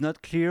 it is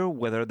not clear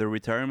whether the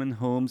retirement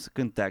homes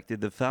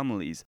contacted the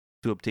families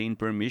to obtain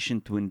permission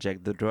to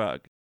inject the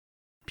drug.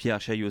 Pierre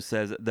Chaillot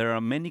says there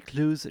are many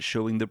clues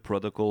showing the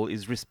protocol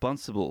is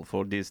responsible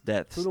for these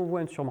deaths. So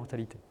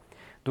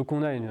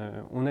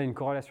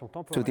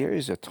there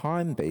is a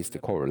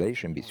time-based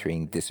correlation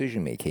between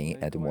decision-making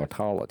and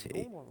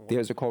mortality. There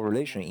is a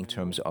correlation in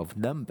terms of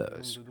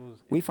numbers.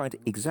 We find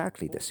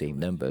exactly the same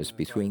numbers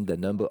between the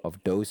number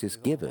of doses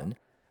given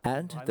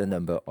and the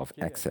number of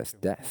excess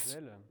deaths.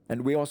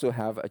 And we also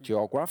have a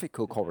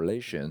geographical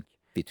correlation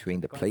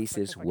between the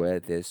places where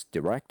this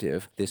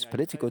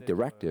political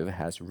directive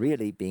has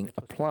really been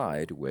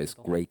applied with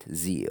great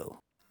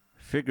zeal.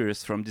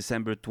 Figures from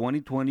December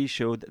 2020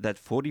 showed that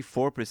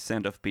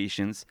 44% of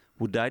patients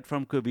who died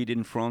from COVID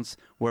in France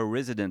were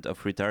residents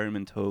of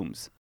retirement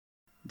homes.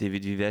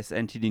 David Vives,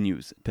 NTD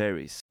News,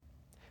 Paris.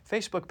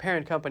 Facebook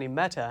parent company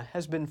Meta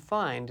has been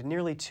fined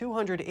nearly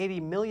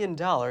 $280 million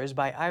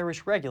by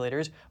Irish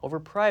regulators over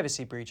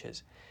privacy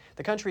breaches.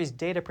 The country's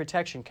Data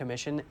Protection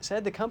Commission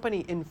said the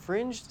company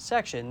infringed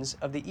sections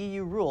of the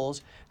EU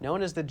rules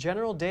known as the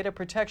General Data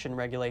Protection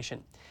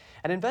Regulation.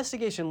 An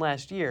investigation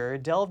last year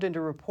delved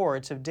into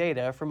reports of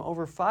data from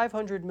over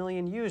 500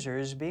 million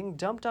users being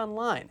dumped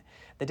online.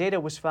 The data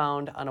was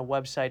found on a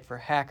website for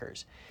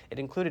hackers. It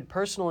included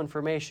personal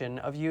information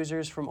of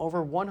users from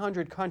over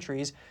 100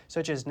 countries,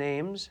 such as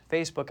names,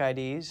 Facebook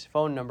IDs,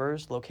 phone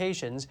numbers,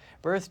 locations,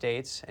 birth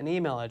dates, and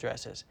email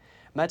addresses.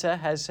 Meta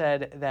has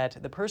said that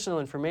the personal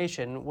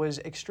information was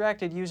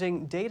extracted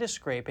using data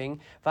scraping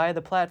via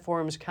the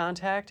platform's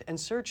contact and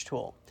search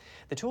tool.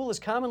 The tool is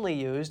commonly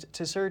used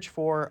to search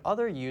for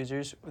other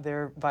users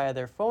via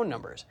their phone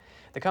numbers.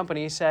 The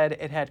company said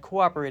it had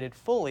cooperated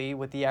fully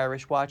with the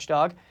Irish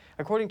watchdog.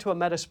 According to a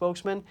Meta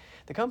spokesman,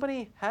 the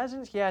company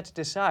hasn't yet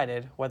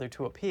decided whether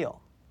to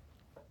appeal.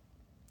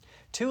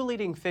 Two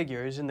leading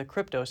figures in the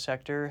crypto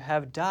sector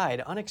have died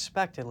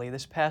unexpectedly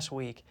this past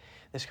week.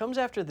 This comes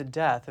after the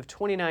death of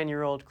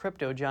 29-year-old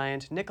crypto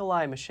giant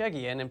Nikolai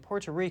Meshegian in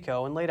Puerto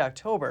Rico in late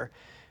October,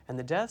 and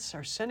the deaths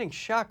are sending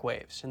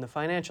shockwaves in the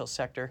financial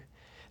sector.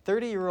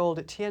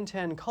 30-year-old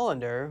Tiantian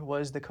Colander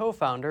was the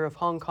co-founder of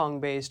Hong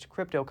Kong-based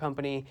crypto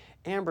company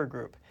Amber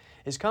Group.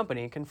 His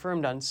company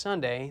confirmed on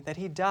Sunday that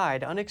he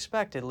died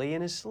unexpectedly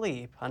in his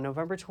sleep on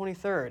November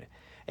 23rd.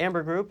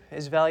 Amber Group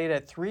is valued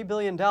at $3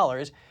 billion,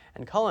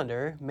 and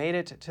Colander made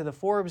it to the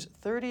Forbes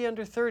 30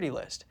 Under 30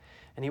 list.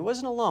 And he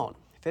wasn't alone.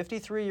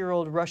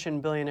 53-year-old Russian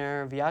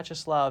billionaire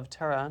Vyacheslav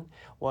Taran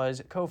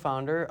was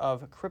co-founder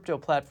of crypto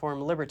platform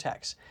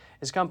Libertex.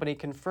 His company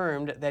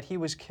confirmed that he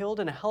was killed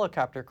in a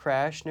helicopter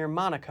crash near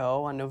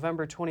Monaco on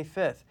November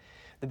 25th.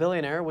 The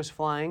billionaire was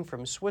flying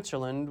from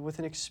Switzerland with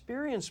an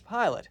experienced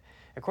pilot.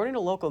 According to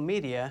local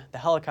media, the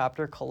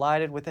helicopter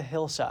collided with a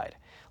hillside.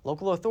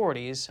 Local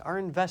authorities are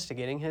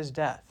investigating his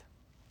death.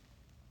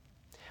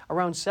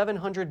 Around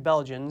 700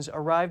 Belgians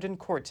arrived in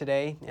court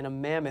today in a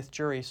mammoth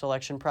jury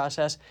selection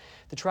process.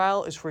 The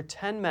trial is for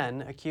 10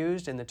 men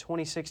accused in the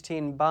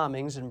 2016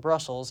 bombings in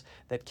Brussels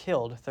that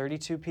killed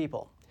 32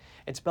 people.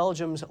 It's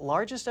Belgium's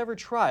largest ever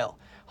trial.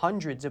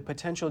 Hundreds of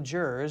potential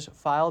jurors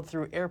filed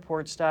through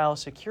airport-style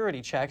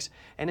security checks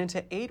and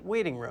into 8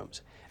 waiting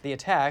rooms. The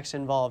attacks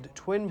involved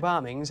twin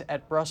bombings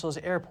at Brussels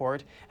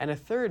airport and a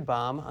third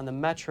bomb on the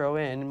metro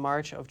in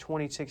March of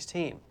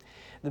 2016.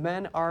 The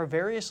men are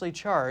variously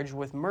charged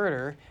with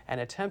murder and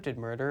attempted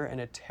murder in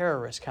a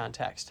terrorist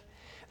context.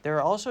 They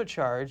are also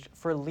charged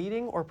for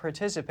leading or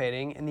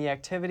participating in the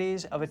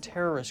activities of a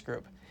terrorist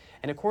group.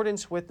 In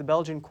accordance with the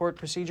Belgian court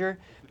procedure,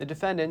 the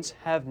defendants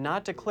have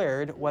not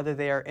declared whether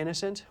they are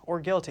innocent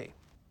or guilty.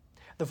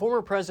 The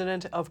former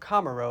president of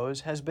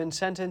Comoros has been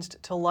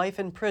sentenced to life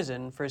in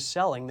prison for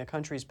selling the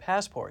country's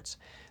passports.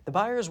 The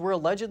buyers were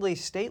allegedly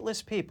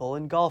stateless people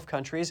in Gulf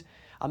countries.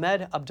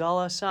 Ahmed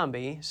Abdallah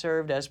Sambi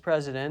served as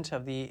president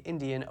of the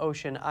Indian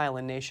Ocean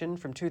island nation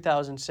from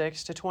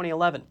 2006 to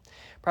 2011.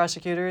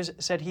 Prosecutors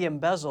said he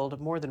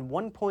embezzled more than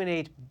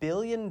 $1.8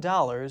 billion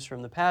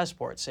from the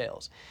passport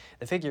sales.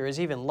 The figure is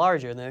even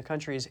larger than the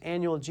country's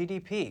annual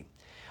GDP.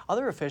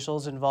 Other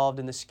officials involved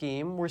in the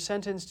scheme were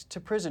sentenced to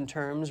prison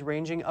terms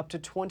ranging up to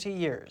 20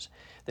 years.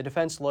 The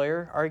defense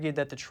lawyer argued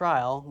that the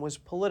trial was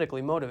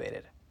politically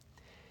motivated.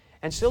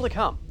 And still to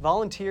come,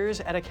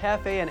 volunteers at a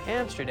cafe in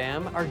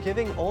Amsterdam are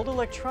giving old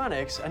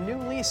electronics a new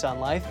lease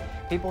on life.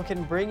 People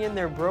can bring in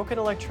their broken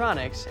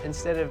electronics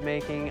instead of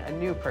making a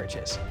new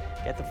purchase.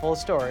 Get the full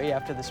story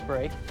after this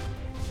break.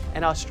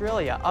 And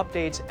Australia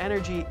updates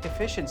energy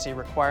efficiency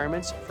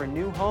requirements for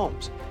new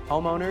homes.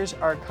 Homeowners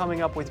are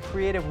coming up with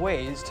creative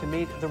ways to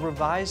meet the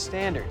revised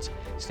standards.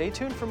 Stay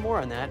tuned for more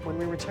on that when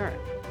we return.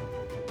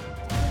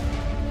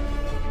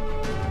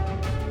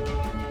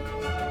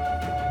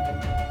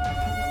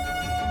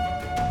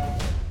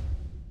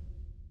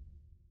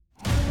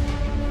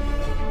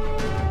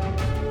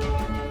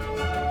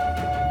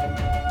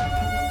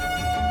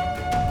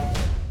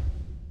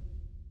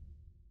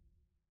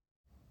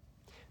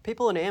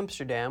 People in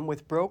Amsterdam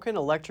with broken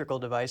electrical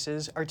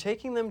devices are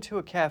taking them to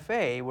a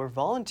cafe where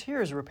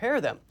volunteers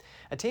repair them.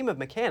 A team of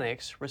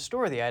mechanics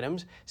restore the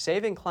items,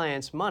 saving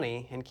clients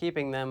money and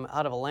keeping them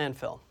out of a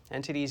landfill.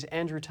 NTD's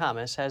Andrew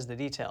Thomas has the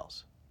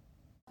details.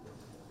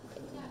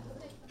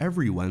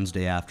 Every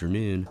Wednesday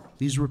afternoon,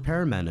 these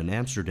repairmen in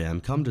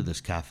Amsterdam come to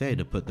this cafe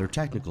to put their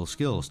technical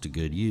skills to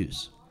good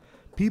use.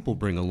 People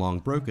bring along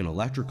broken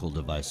electrical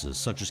devices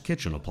such as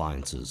kitchen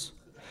appliances.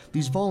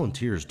 These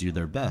volunteers do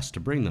their best to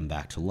bring them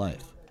back to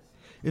life.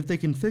 If they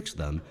can fix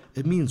them,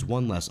 it means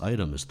one less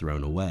item is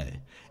thrown away,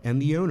 and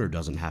the owner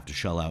doesn't have to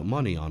shell out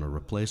money on a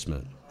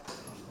replacement.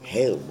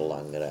 Heel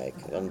belangrijk,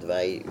 want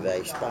wij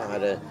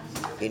sparen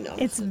in Amsterdam.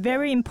 It's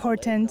very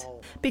important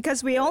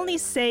because we only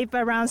save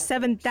around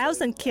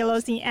 7,000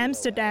 kilos in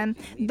Amsterdam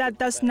that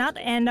does not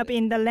end up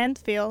in the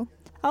landfill.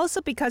 Also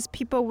because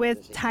people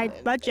with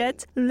tight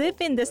budgets live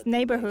in this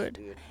neighborhood.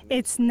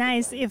 It's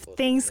nice if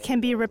things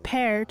can be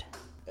repaired.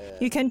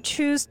 You can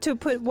choose to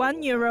put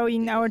 €1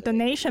 in our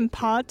donation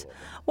pot,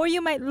 or you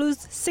might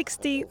lose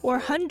 60 or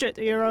 100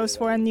 euros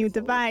for a new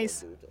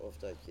device.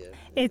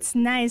 It's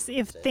nice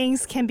if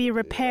things can be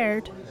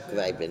repaired.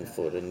 Wij zijn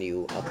voor een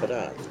nieuw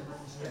apparaat.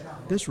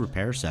 This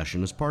repair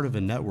session is part of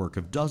a network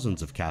of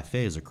dozens of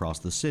cafes across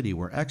the city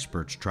where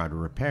experts try to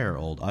repair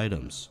old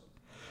items.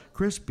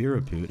 Chris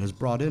Biraput has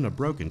brought in a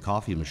broken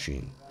coffee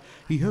machine.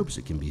 He hopes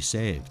it can be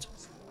saved.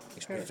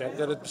 perfect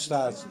that it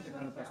bestaat.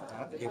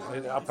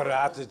 Het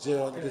apparaat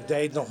het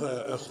deed nog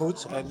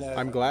goed.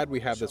 I'm glad we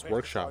have this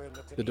workshop.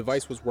 The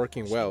device was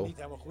working well.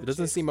 It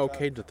doesn't seem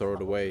okay to throw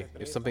it away.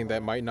 If something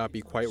that might not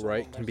be quite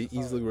right can be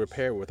easily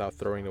repaired without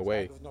throwing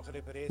away.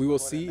 We will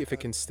see if it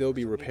can still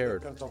be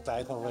repaired.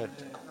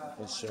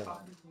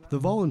 The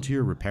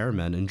volunteer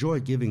repairmen enjoy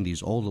giving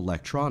these old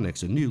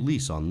electronics a new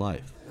lease on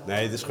life.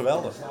 Nee, het is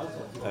geweldig.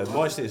 Het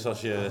mooiste is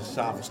als je 's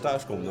avonds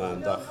thuis komt na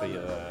een dag.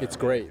 It's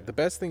great. The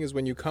best thing is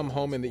when you come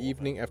home in the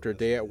evening after a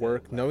day at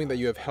work, knowing that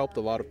you have helped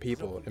a lot of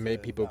people and made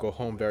people go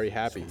home very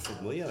happy. Voor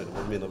het milieu, er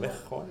wordt minder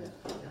weggegooid.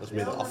 Dat is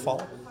minder afval.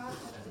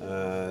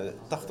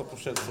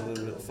 80%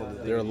 van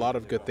de There are a lot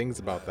of good things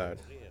about that.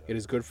 It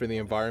is good for the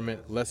environment,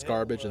 less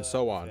garbage, and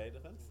so on.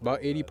 About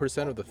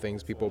 80% of the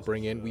things people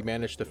bring in, we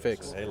manage to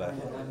fix.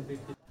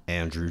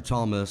 Andrew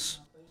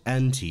Thomas,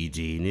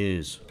 NTD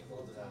News.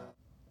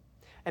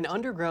 An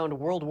underground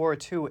World War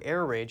II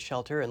air raid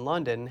shelter in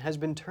London has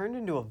been turned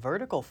into a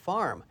vertical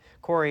farm.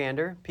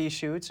 Coriander, pea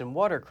shoots, and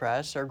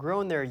watercress are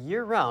grown there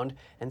year-round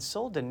and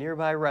sold to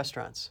nearby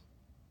restaurants.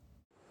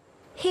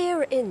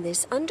 Here in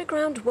this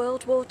underground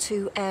World War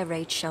II air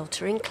raid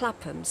shelter in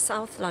Clapham,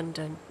 South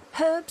London,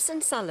 herbs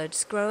and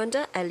salads grow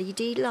under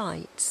LED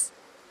lights.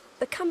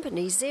 The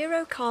company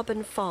Zero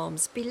Carbon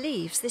Farms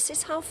believes this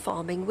is how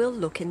farming will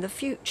look in the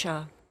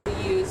future. We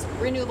use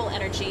renewable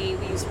energy,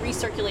 we use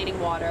recirculating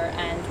water,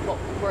 and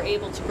we're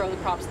able to grow the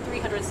crops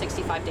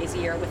 365 days a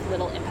year with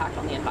little impact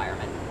on the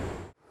environment.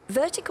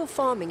 Vertical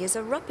farming is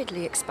a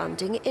rapidly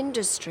expanding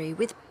industry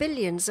with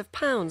billions of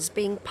pounds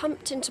being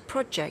pumped into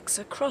projects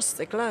across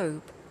the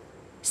globe.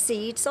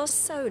 Seeds are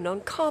sown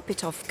on carpet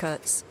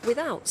offcuts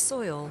without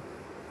soil.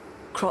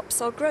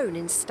 Crops are grown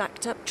in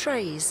stacked up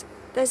trays.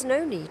 There's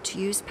no need to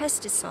use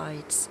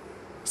pesticides.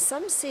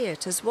 Some see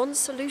it as one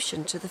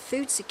solution to the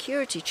food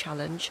security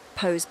challenge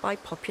posed by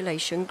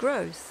population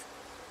growth.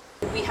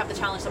 We have the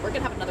challenge that we're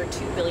going to have another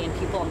 2 billion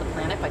people on the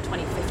planet by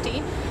 2050,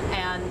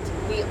 and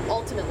we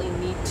ultimately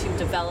need to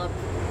develop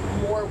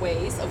more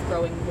ways of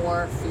growing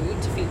more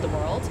food to feed the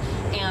world,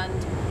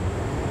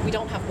 and we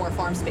don't have more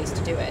farm space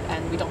to do it,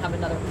 and we don't have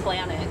another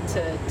planet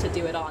to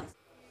do it on.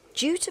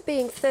 Due to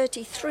being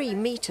 33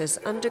 metres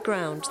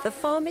underground, the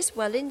farm is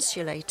well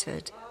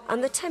insulated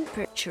and the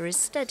temperature is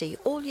steady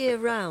all year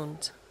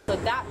round. So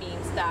that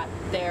means that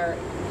their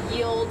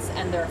yields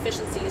and their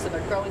efficiencies and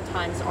their growing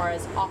times are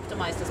as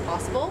optimized as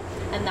possible,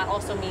 and that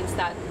also means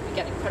that we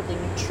get incredibly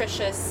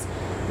nutritious,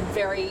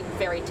 very,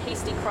 very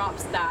tasty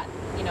crops that,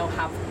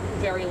 have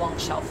very long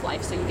shelf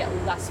life, so you get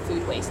less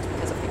food waste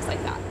because of things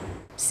like that.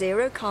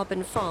 Zero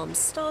Carbon Farms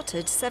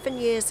started 7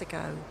 years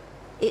ago.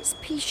 Its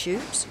pea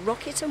shoots,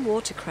 rocket and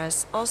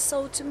watercress are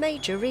sold to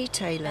major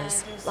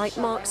retailers like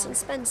Marks &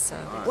 Spencer,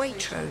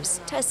 Waitrose,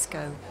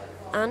 Tesco,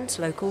 and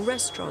local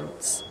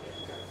restaurants.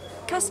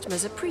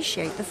 Customers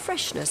appreciate the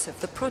freshness of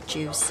the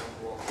produce,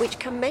 which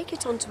can make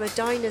it onto a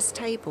diner's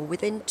table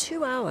within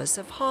 2 hours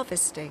of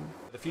harvesting.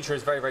 The future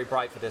is very, very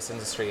bright for this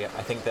industry.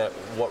 I think that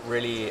what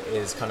really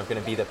is kind of going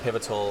to be the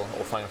pivotal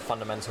or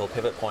fundamental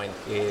pivot point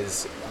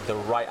is the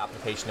right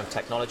application of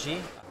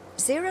technology.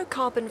 Zero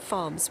Carbon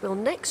Farms will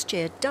next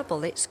year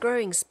double its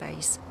growing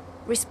space,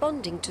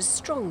 responding to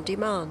strong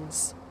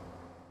demands.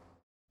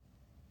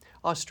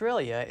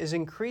 Australia is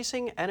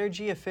increasing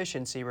energy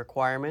efficiency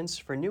requirements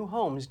for new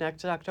homes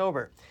next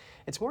October.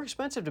 It's more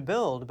expensive to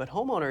build, but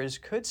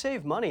homeowners could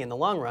save money in the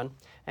long run.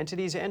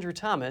 NTD's Andrew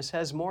Thomas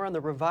has more on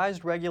the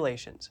revised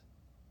regulations.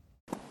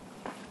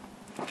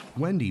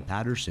 Wendy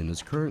Patterson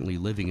is currently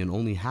living in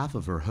only half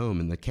of her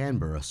home in the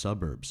Canberra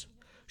suburbs.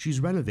 She's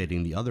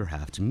renovating the other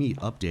half to meet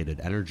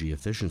updated energy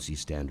efficiency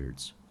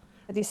standards.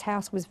 This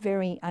house was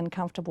very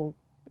uncomfortable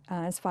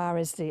as far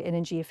as the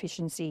energy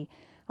efficiency.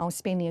 I was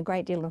spending a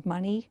great deal of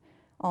money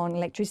on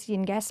electricity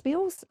and gas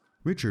bills.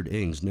 Richard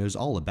Ings knows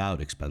all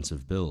about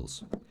expensive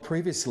bills.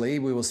 Previously,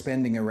 we were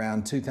spending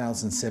around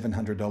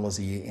 $2,700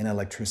 a year in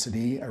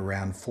electricity,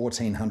 around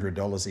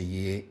 $1,400 a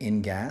year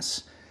in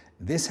gas.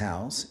 This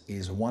house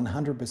is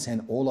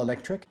 100% all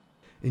electric.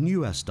 In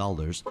US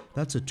dollars,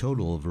 that's a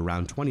total of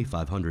around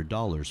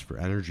 $2,500 for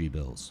energy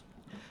bills.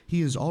 He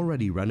has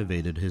already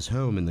renovated his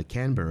home in the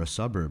Canberra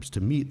suburbs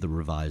to meet the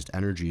revised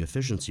energy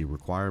efficiency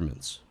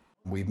requirements.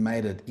 We've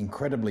made it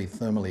incredibly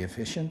thermally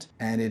efficient,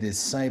 and it is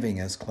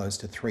saving us close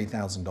to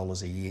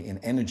 $3,000 a year in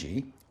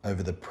energy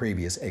over the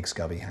previous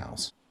ex-Govey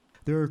house.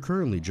 There are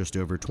currently just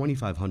over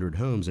 2,500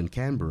 homes in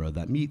Canberra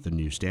that meet the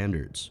new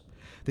standards.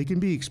 They can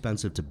be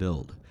expensive to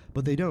build,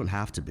 but they don't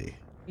have to be.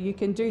 You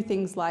can do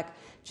things like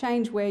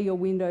change where your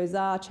windows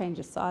are, change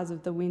the size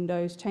of the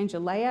windows, change the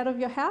layout of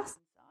your house.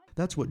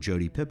 That's what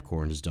Jody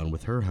Pipcorn has done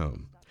with her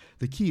home.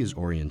 The key is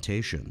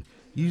orientation,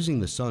 using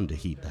the sun to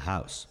heat the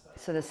house.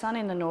 So the sun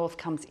in the north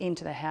comes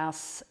into the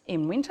house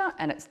in winter,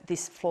 and it's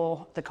this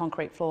floor, the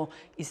concrete floor,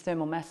 is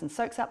thermal mass and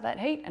soaks up that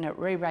heat, and it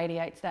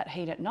re-radiates that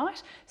heat at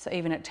night. So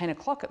even at 10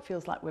 o'clock, it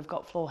feels like we've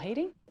got floor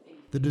heating.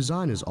 The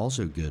design is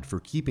also good for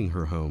keeping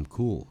her home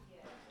cool.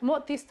 And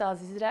what this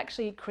does is it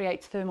actually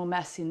creates thermal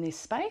mass in this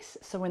space.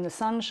 So when the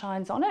sun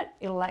shines on it,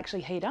 it'll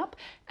actually heat up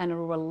and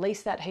it'll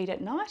release that heat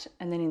at night.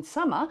 And then in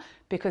summer,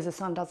 because the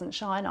sun doesn't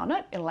shine on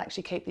it, it'll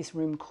actually keep this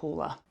room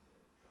cooler.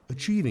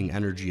 Achieving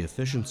energy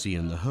efficiency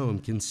in the home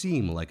can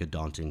seem like a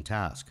daunting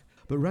task,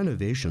 but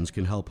renovations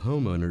can help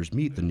homeowners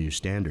meet the new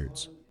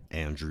standards.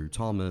 Andrew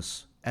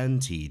Thomas,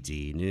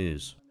 NTD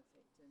News.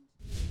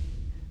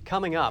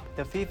 Coming up,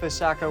 the FIFA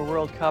Soccer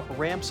World Cup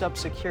ramps up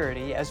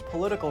security as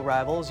political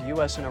rivals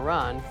U.S. and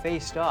Iran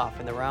faced off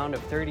in the round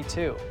of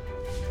 32.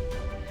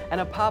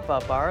 And a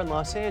pop-up bar in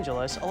Los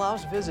Angeles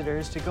allows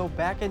visitors to go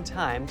back in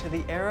time to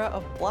the era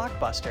of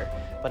Blockbuster.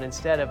 But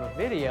instead of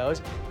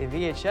videos, the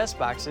VHS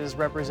boxes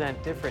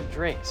represent different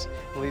drinks.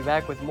 We'll be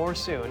back with more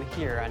soon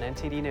here on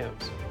NTD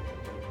News.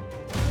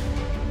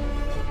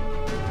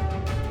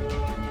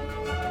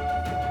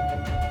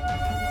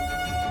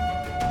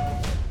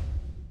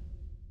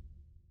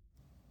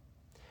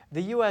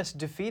 The U.S.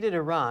 defeated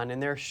Iran in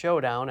their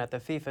showdown at the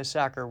FIFA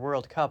Soccer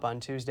World Cup on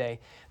Tuesday.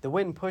 The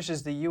win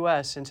pushes the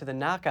U.S. into the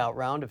knockout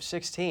round of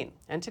 16.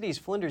 NTD's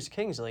Flinders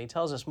Kingsley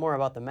tells us more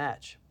about the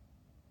match.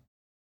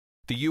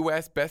 The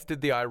U.S.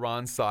 bested the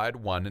Iran side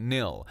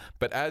 1-0,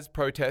 but as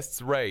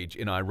protests rage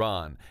in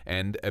Iran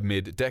and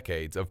amid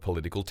decades of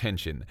political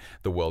tension,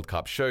 the World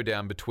Cup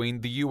showdown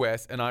between the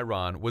U.S. and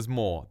Iran was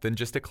more than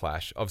just a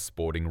clash of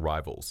sporting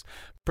rivals.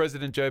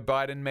 President Joe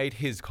Biden made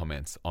his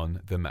comments on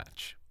the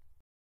match.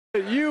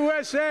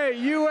 USA,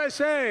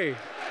 USA.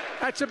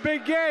 That's a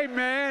big game,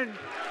 man.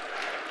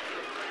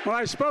 When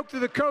I spoke to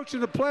the coach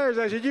and the players,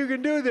 I said, you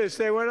can do this.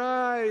 They went,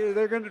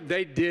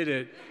 they did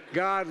it.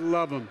 God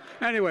love them.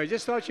 Anyway,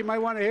 just thought you might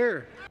want to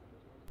hear.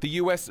 The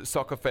U.S.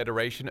 Soccer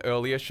Federation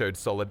earlier showed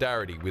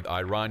solidarity with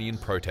Iranian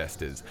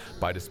protesters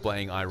by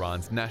displaying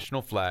Iran's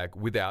national flag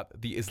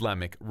without the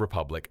Islamic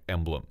Republic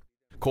emblem,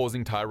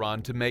 causing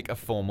Tehran to make a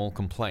formal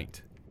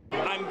complaint.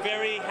 I'm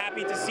very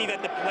happy to see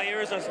that the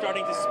players are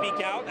starting to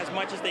speak out as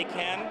much as they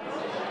can.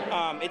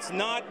 It's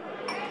not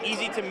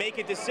easy to make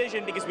a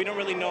decision because we don't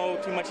really know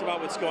too much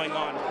about what's going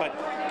on, but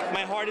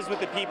my heart is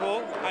with the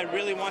people. I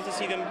really want to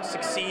see them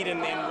succeed in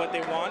what they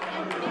want,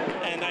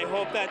 and I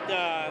hope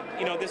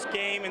that this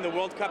game in the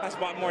World Cup has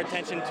brought more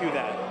attention to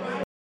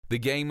that. The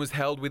game was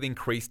held with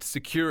increased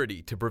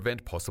security to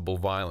prevent possible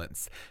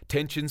violence.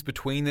 Tensions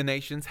between the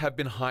nations have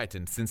been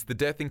heightened since the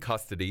death in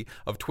custody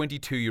of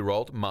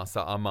 22-year-old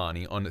Mahsa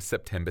Amini on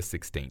September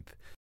 16th.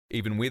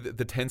 Even with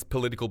the tense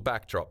political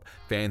backdrop,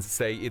 fans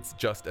say it's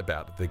just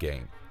about the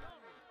game.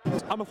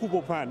 I'm a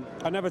football fan.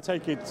 I never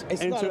take it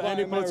into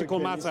any political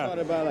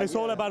matter. It's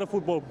all about the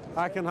football.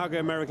 I can hug an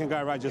American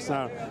guy right just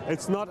now.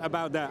 It's not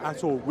about that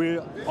at all. We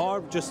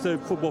are just a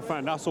football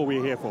fan. That's all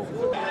we're here for.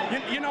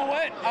 You know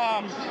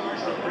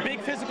what? Big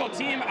physical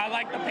team. I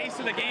like the pace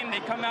of the game. They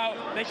came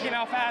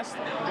out fast.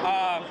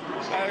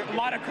 A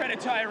lot of credit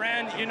to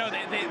Iran. You know,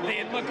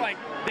 they look like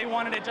they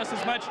wanted it just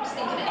as much.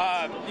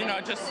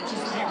 Just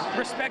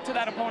respect to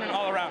that opponent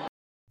all around.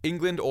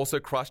 England also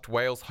crushed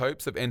Wales'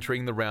 hopes of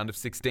entering the round of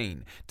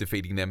 16,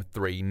 defeating them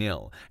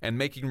 3-0, and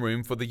making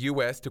room for the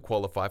US to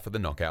qualify for the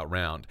knockout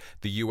round.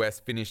 The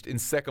US finished in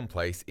second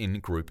place in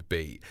Group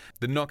B.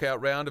 The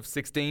knockout round of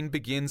 16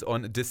 begins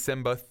on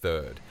December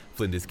 3rd.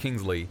 Flinders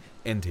Kingsley,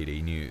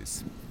 NTD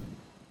News.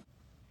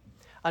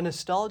 A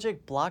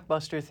nostalgic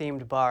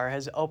Blockbuster-themed bar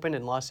has opened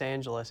in Los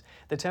Angeles.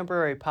 The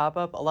temporary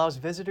pop-up allows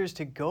visitors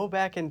to go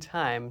back in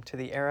time to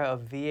the era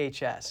of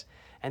VHS.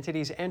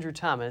 NTD's Andrew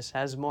Thomas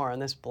has more on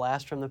this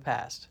blast from the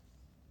past.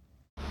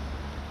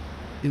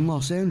 In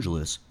Los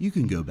Angeles, you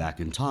can go back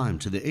in time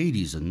to the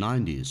 80s and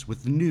 90s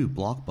with the new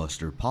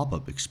Blockbuster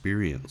pop-up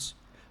experience.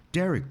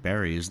 Derek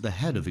Barry is the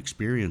head of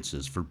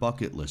experiences for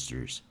bucket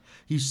listers.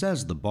 He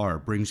says the bar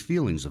brings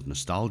feelings of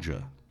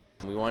nostalgia.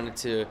 We wanted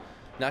to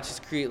not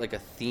just create like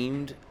a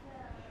themed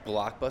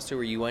Blockbuster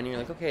where you went and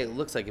you're like, okay, it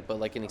looks like it, but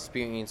like an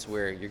experience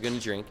where you're going to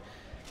drink,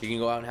 you can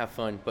go out and have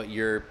fun, but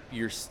you're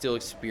still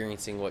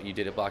experiencing what you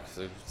did at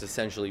Blockbuster. It's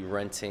essentially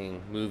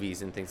renting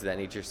movies and things of that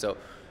nature. So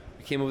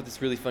we came up with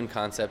this really fun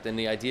concept, and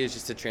the idea is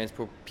just to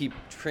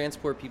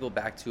transport people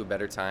back to a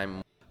better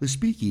time. The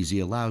speakeasy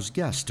allows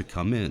guests to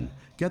come in,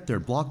 get their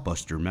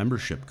Blockbuster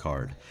membership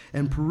card,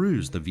 and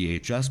peruse the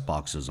VHS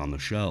boxes on the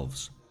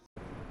shelves.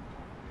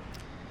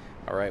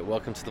 All right,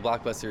 welcome to the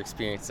Blockbuster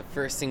experience. The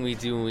first thing we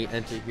do when we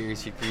enter here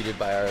is you're greeted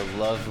by our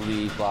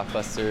lovely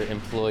Blockbuster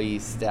employee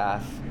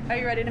staff. Are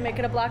you ready to make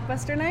it a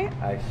Blockbuster night?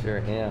 I sure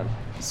am.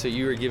 So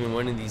you were given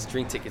one of these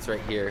drink tickets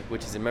right here,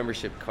 which is a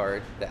membership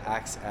card that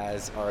acts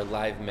as our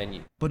live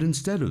menu. But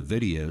instead of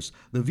videos,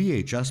 the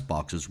VHS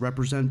boxes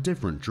represent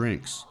different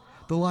drinks.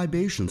 The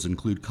libations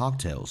include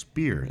cocktails,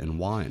 beer, and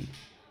wine.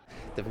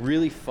 The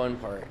really fun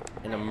part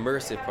and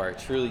immersive part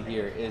truly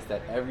here is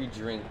that every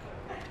drink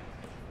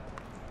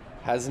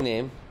has a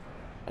name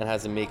and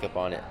has a makeup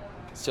on it.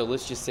 So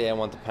let's just say I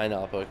want the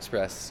Pineapple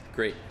Express.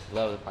 Great,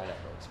 love the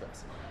Pineapple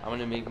Express. I'm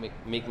gonna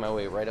make my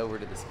way right over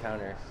to this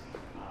counter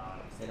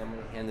and I'm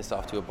gonna hand this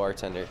off to a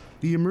bartender.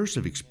 The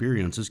immersive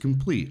experience is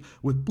complete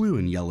with blue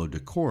and yellow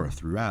decor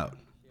throughout.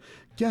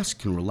 Guests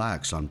can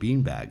relax on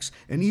beanbags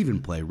and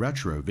even play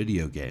retro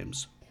video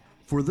games.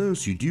 For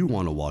those who do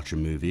want to watch a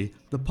movie,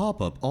 the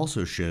pop-up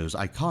also shows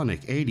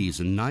iconic 80s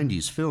and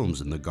 90s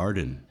films in the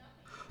garden.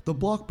 The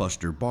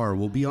Blockbuster bar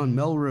will be on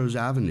Melrose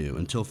Avenue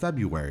until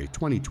February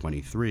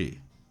 2023.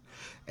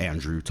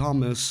 Andrew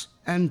Thomas,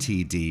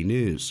 NTD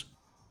News.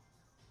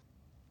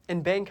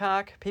 In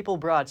Bangkok, people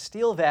brought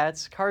steel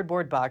vats,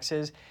 cardboard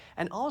boxes,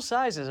 and all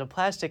sizes of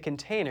plastic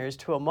containers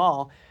to a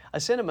mall. A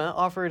cinema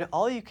offered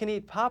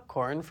all-you-can-eat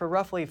popcorn for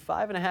roughly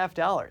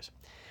 $5.50.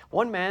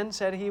 One man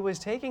said he was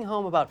taking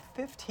home about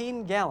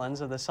 15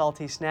 gallons of the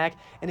salty snack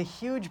in a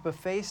huge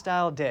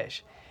buffet-style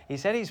dish. He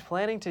said he's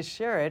planning to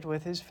share it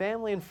with his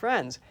family and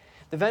friends.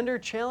 The vendor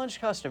challenged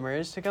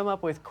customers to come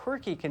up with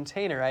quirky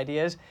container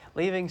ideas,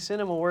 leaving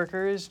cinema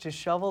workers to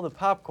shovel the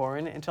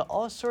popcorn into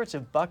all sorts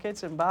of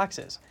buckets and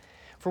boxes.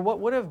 For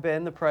what would have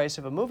been the price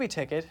of a movie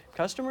ticket,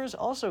 customers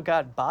also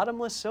got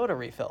bottomless soda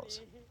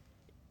refills.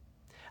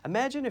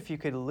 Imagine if you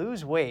could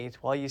lose weight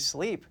while you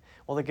sleep.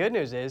 Well, the good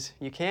news is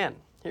you can.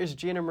 Here's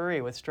Gina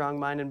Marie with Strong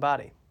Mind and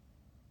Body.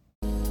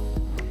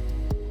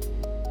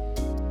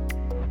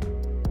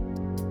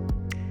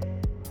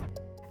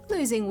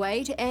 Losing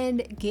weight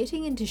and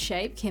getting into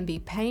shape can be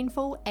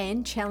painful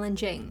and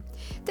challenging.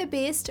 The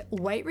best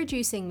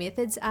weight-reducing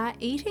methods are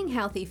eating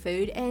healthy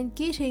food and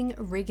getting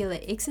regular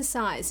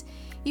exercise.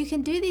 You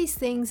can do these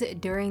things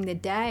during the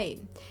day.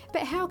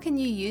 But how can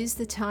you use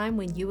the time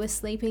when you are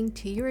sleeping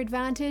to your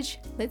advantage?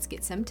 Let's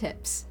get some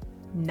tips.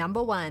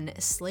 Number 1,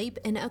 sleep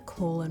in a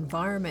cool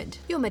environment.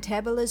 Your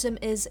metabolism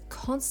is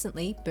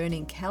constantly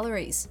burning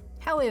calories.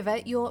 However,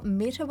 your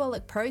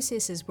metabolic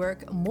processes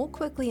work more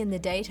quickly in the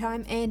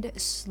daytime and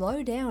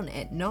slow down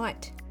at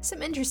night.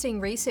 Some interesting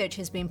research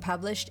has been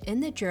published in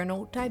the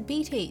journal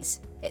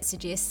Diabetes. It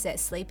suggests that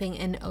sleeping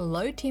in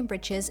low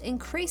temperatures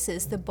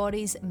increases the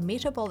body's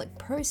metabolic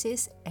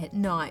process at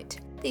night.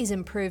 These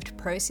improved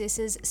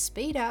processes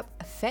speed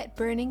up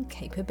fat-burning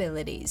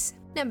capabilities.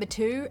 Number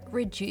 2,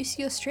 reduce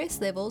your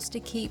stress levels to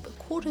keep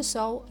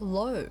cortisol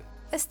low.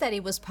 A study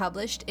was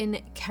published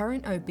in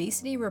Current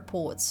Obesity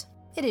Reports.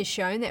 It has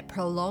shown that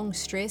prolonged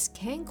stress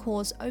can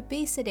cause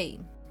obesity.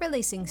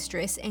 Releasing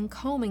stress and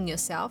calming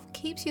yourself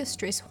keeps your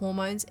stress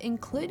hormones,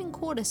 including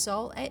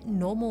cortisol, at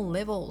normal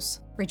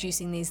levels.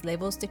 Reducing these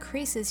levels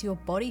decreases your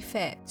body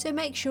fat, so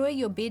make sure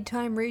your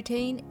bedtime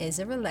routine is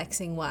a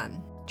relaxing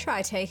one.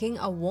 Try taking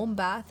a warm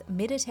bath,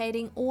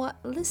 meditating, or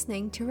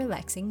listening to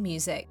relaxing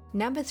music.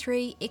 Number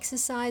 3,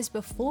 exercise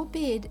before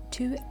bed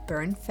to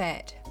burn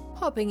fat.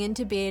 Hopping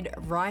into bed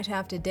right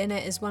after dinner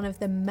is one of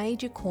the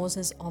major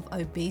causes of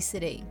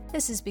obesity.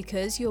 This is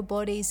because your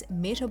body's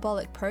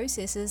metabolic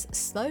processes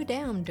slow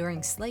down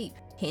during sleep.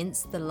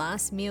 Hence, the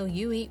last meal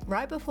you eat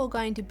right before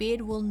going to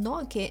bed will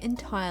not get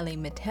entirely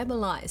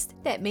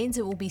metabolized. That means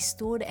it will be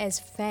stored as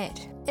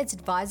fat. It's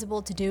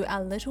advisable to do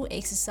a little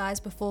exercise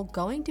before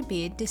going to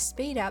bed to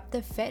speed up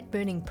the fat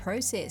burning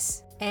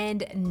process.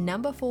 And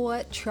number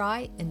 4,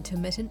 try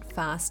intermittent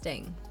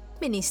fasting.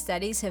 Many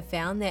studies have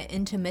found that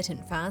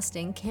intermittent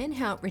fasting can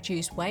help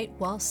reduce weight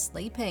while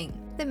sleeping.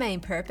 The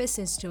main purpose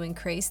is to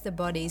increase the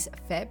body's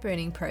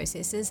fat-burning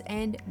processes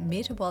and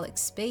metabolic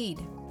speed.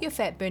 Your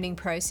fat-burning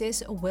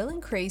process will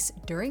increase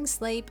during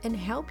sleep and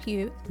help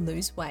you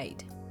lose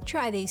weight.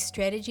 Try these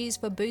strategies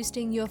for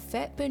boosting your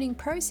fat-burning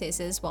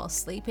processes while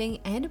sleeping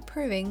and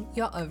improving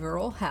your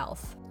overall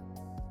health.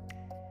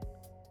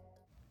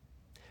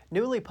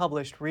 Newly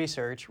published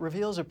research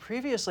reveals a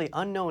previously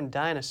unknown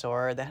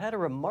dinosaur that had a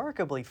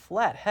remarkably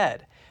flat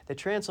head. The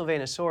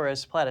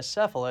Transylvanosaurus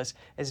platycephalus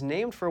is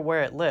named for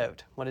where it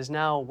lived, what is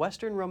now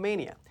Western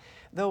Romania.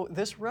 Though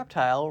this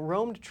reptile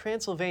roamed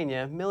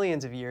Transylvania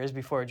millions of years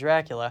before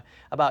Dracula,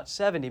 about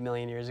 70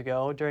 million years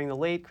ago during the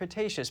late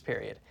Cretaceous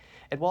period.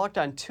 It walked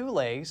on 2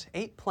 legs,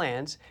 ate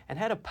plants, and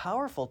had a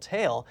powerful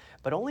tail,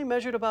 but only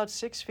measured about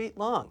 6 feet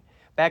long.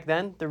 Back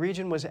then, the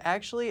region was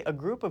actually a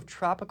group of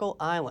tropical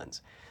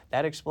islands.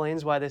 That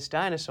explains why this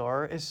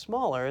dinosaur is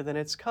smaller than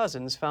its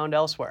cousins found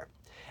elsewhere.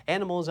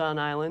 Animals on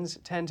islands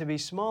tend to be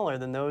smaller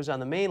than those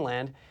on the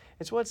mainland.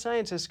 It's what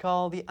scientists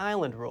call the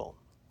island rule.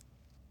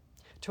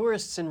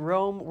 Tourists in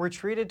Rome were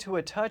treated to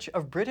a touch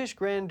of British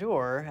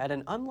grandeur at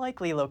an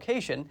unlikely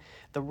location.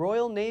 The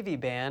Royal Navy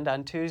Band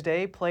on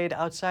Tuesday played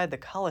outside the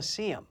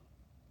Colosseum.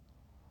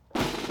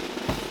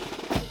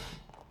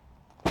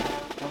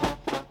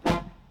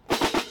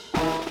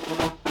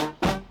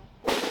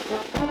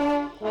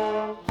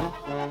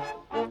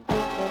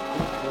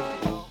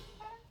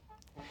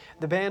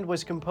 The band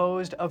was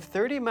composed of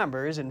 30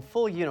 members in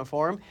full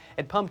uniform.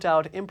 It pumped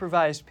out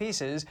improvised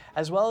pieces,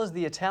 as well as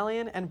the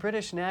Italian and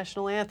British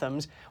national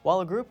anthems, while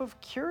a group of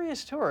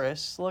curious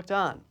tourists looked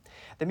on.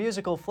 The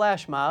musical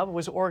flash mob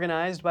was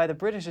organized by the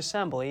British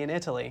Assembly in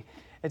Italy.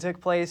 It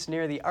took place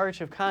near the Arch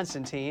of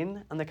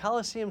Constantine on the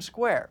Colosseum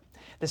Square.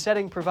 The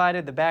setting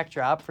provided the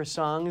backdrop for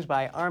songs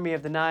by Army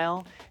of the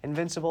Nile,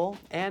 Invincible,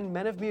 and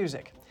Men of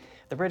Music.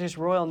 The British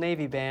Royal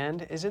Navy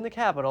Band is in the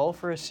capital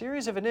for a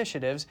series of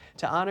initiatives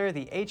to honor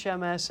the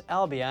HMS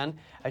Albion,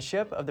 a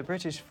ship of the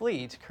British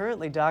fleet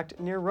currently docked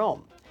near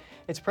Rome.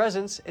 Its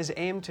presence is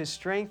aimed to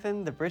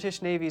strengthen the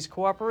British Navy's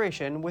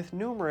cooperation with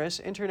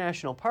numerous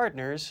international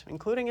partners,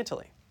 including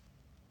Italy.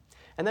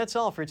 And that's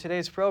all for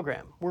today's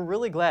program. We're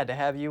really glad to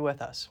have you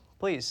with us.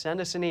 Please send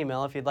us an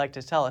email if you'd like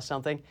to tell us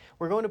something.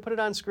 We're going to put it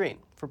on screen.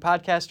 For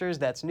podcasters,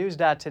 that's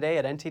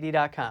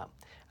news.today@ntd.com.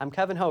 I'm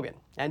Kevin Hogan,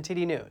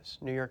 NTD News,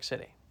 New York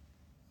City.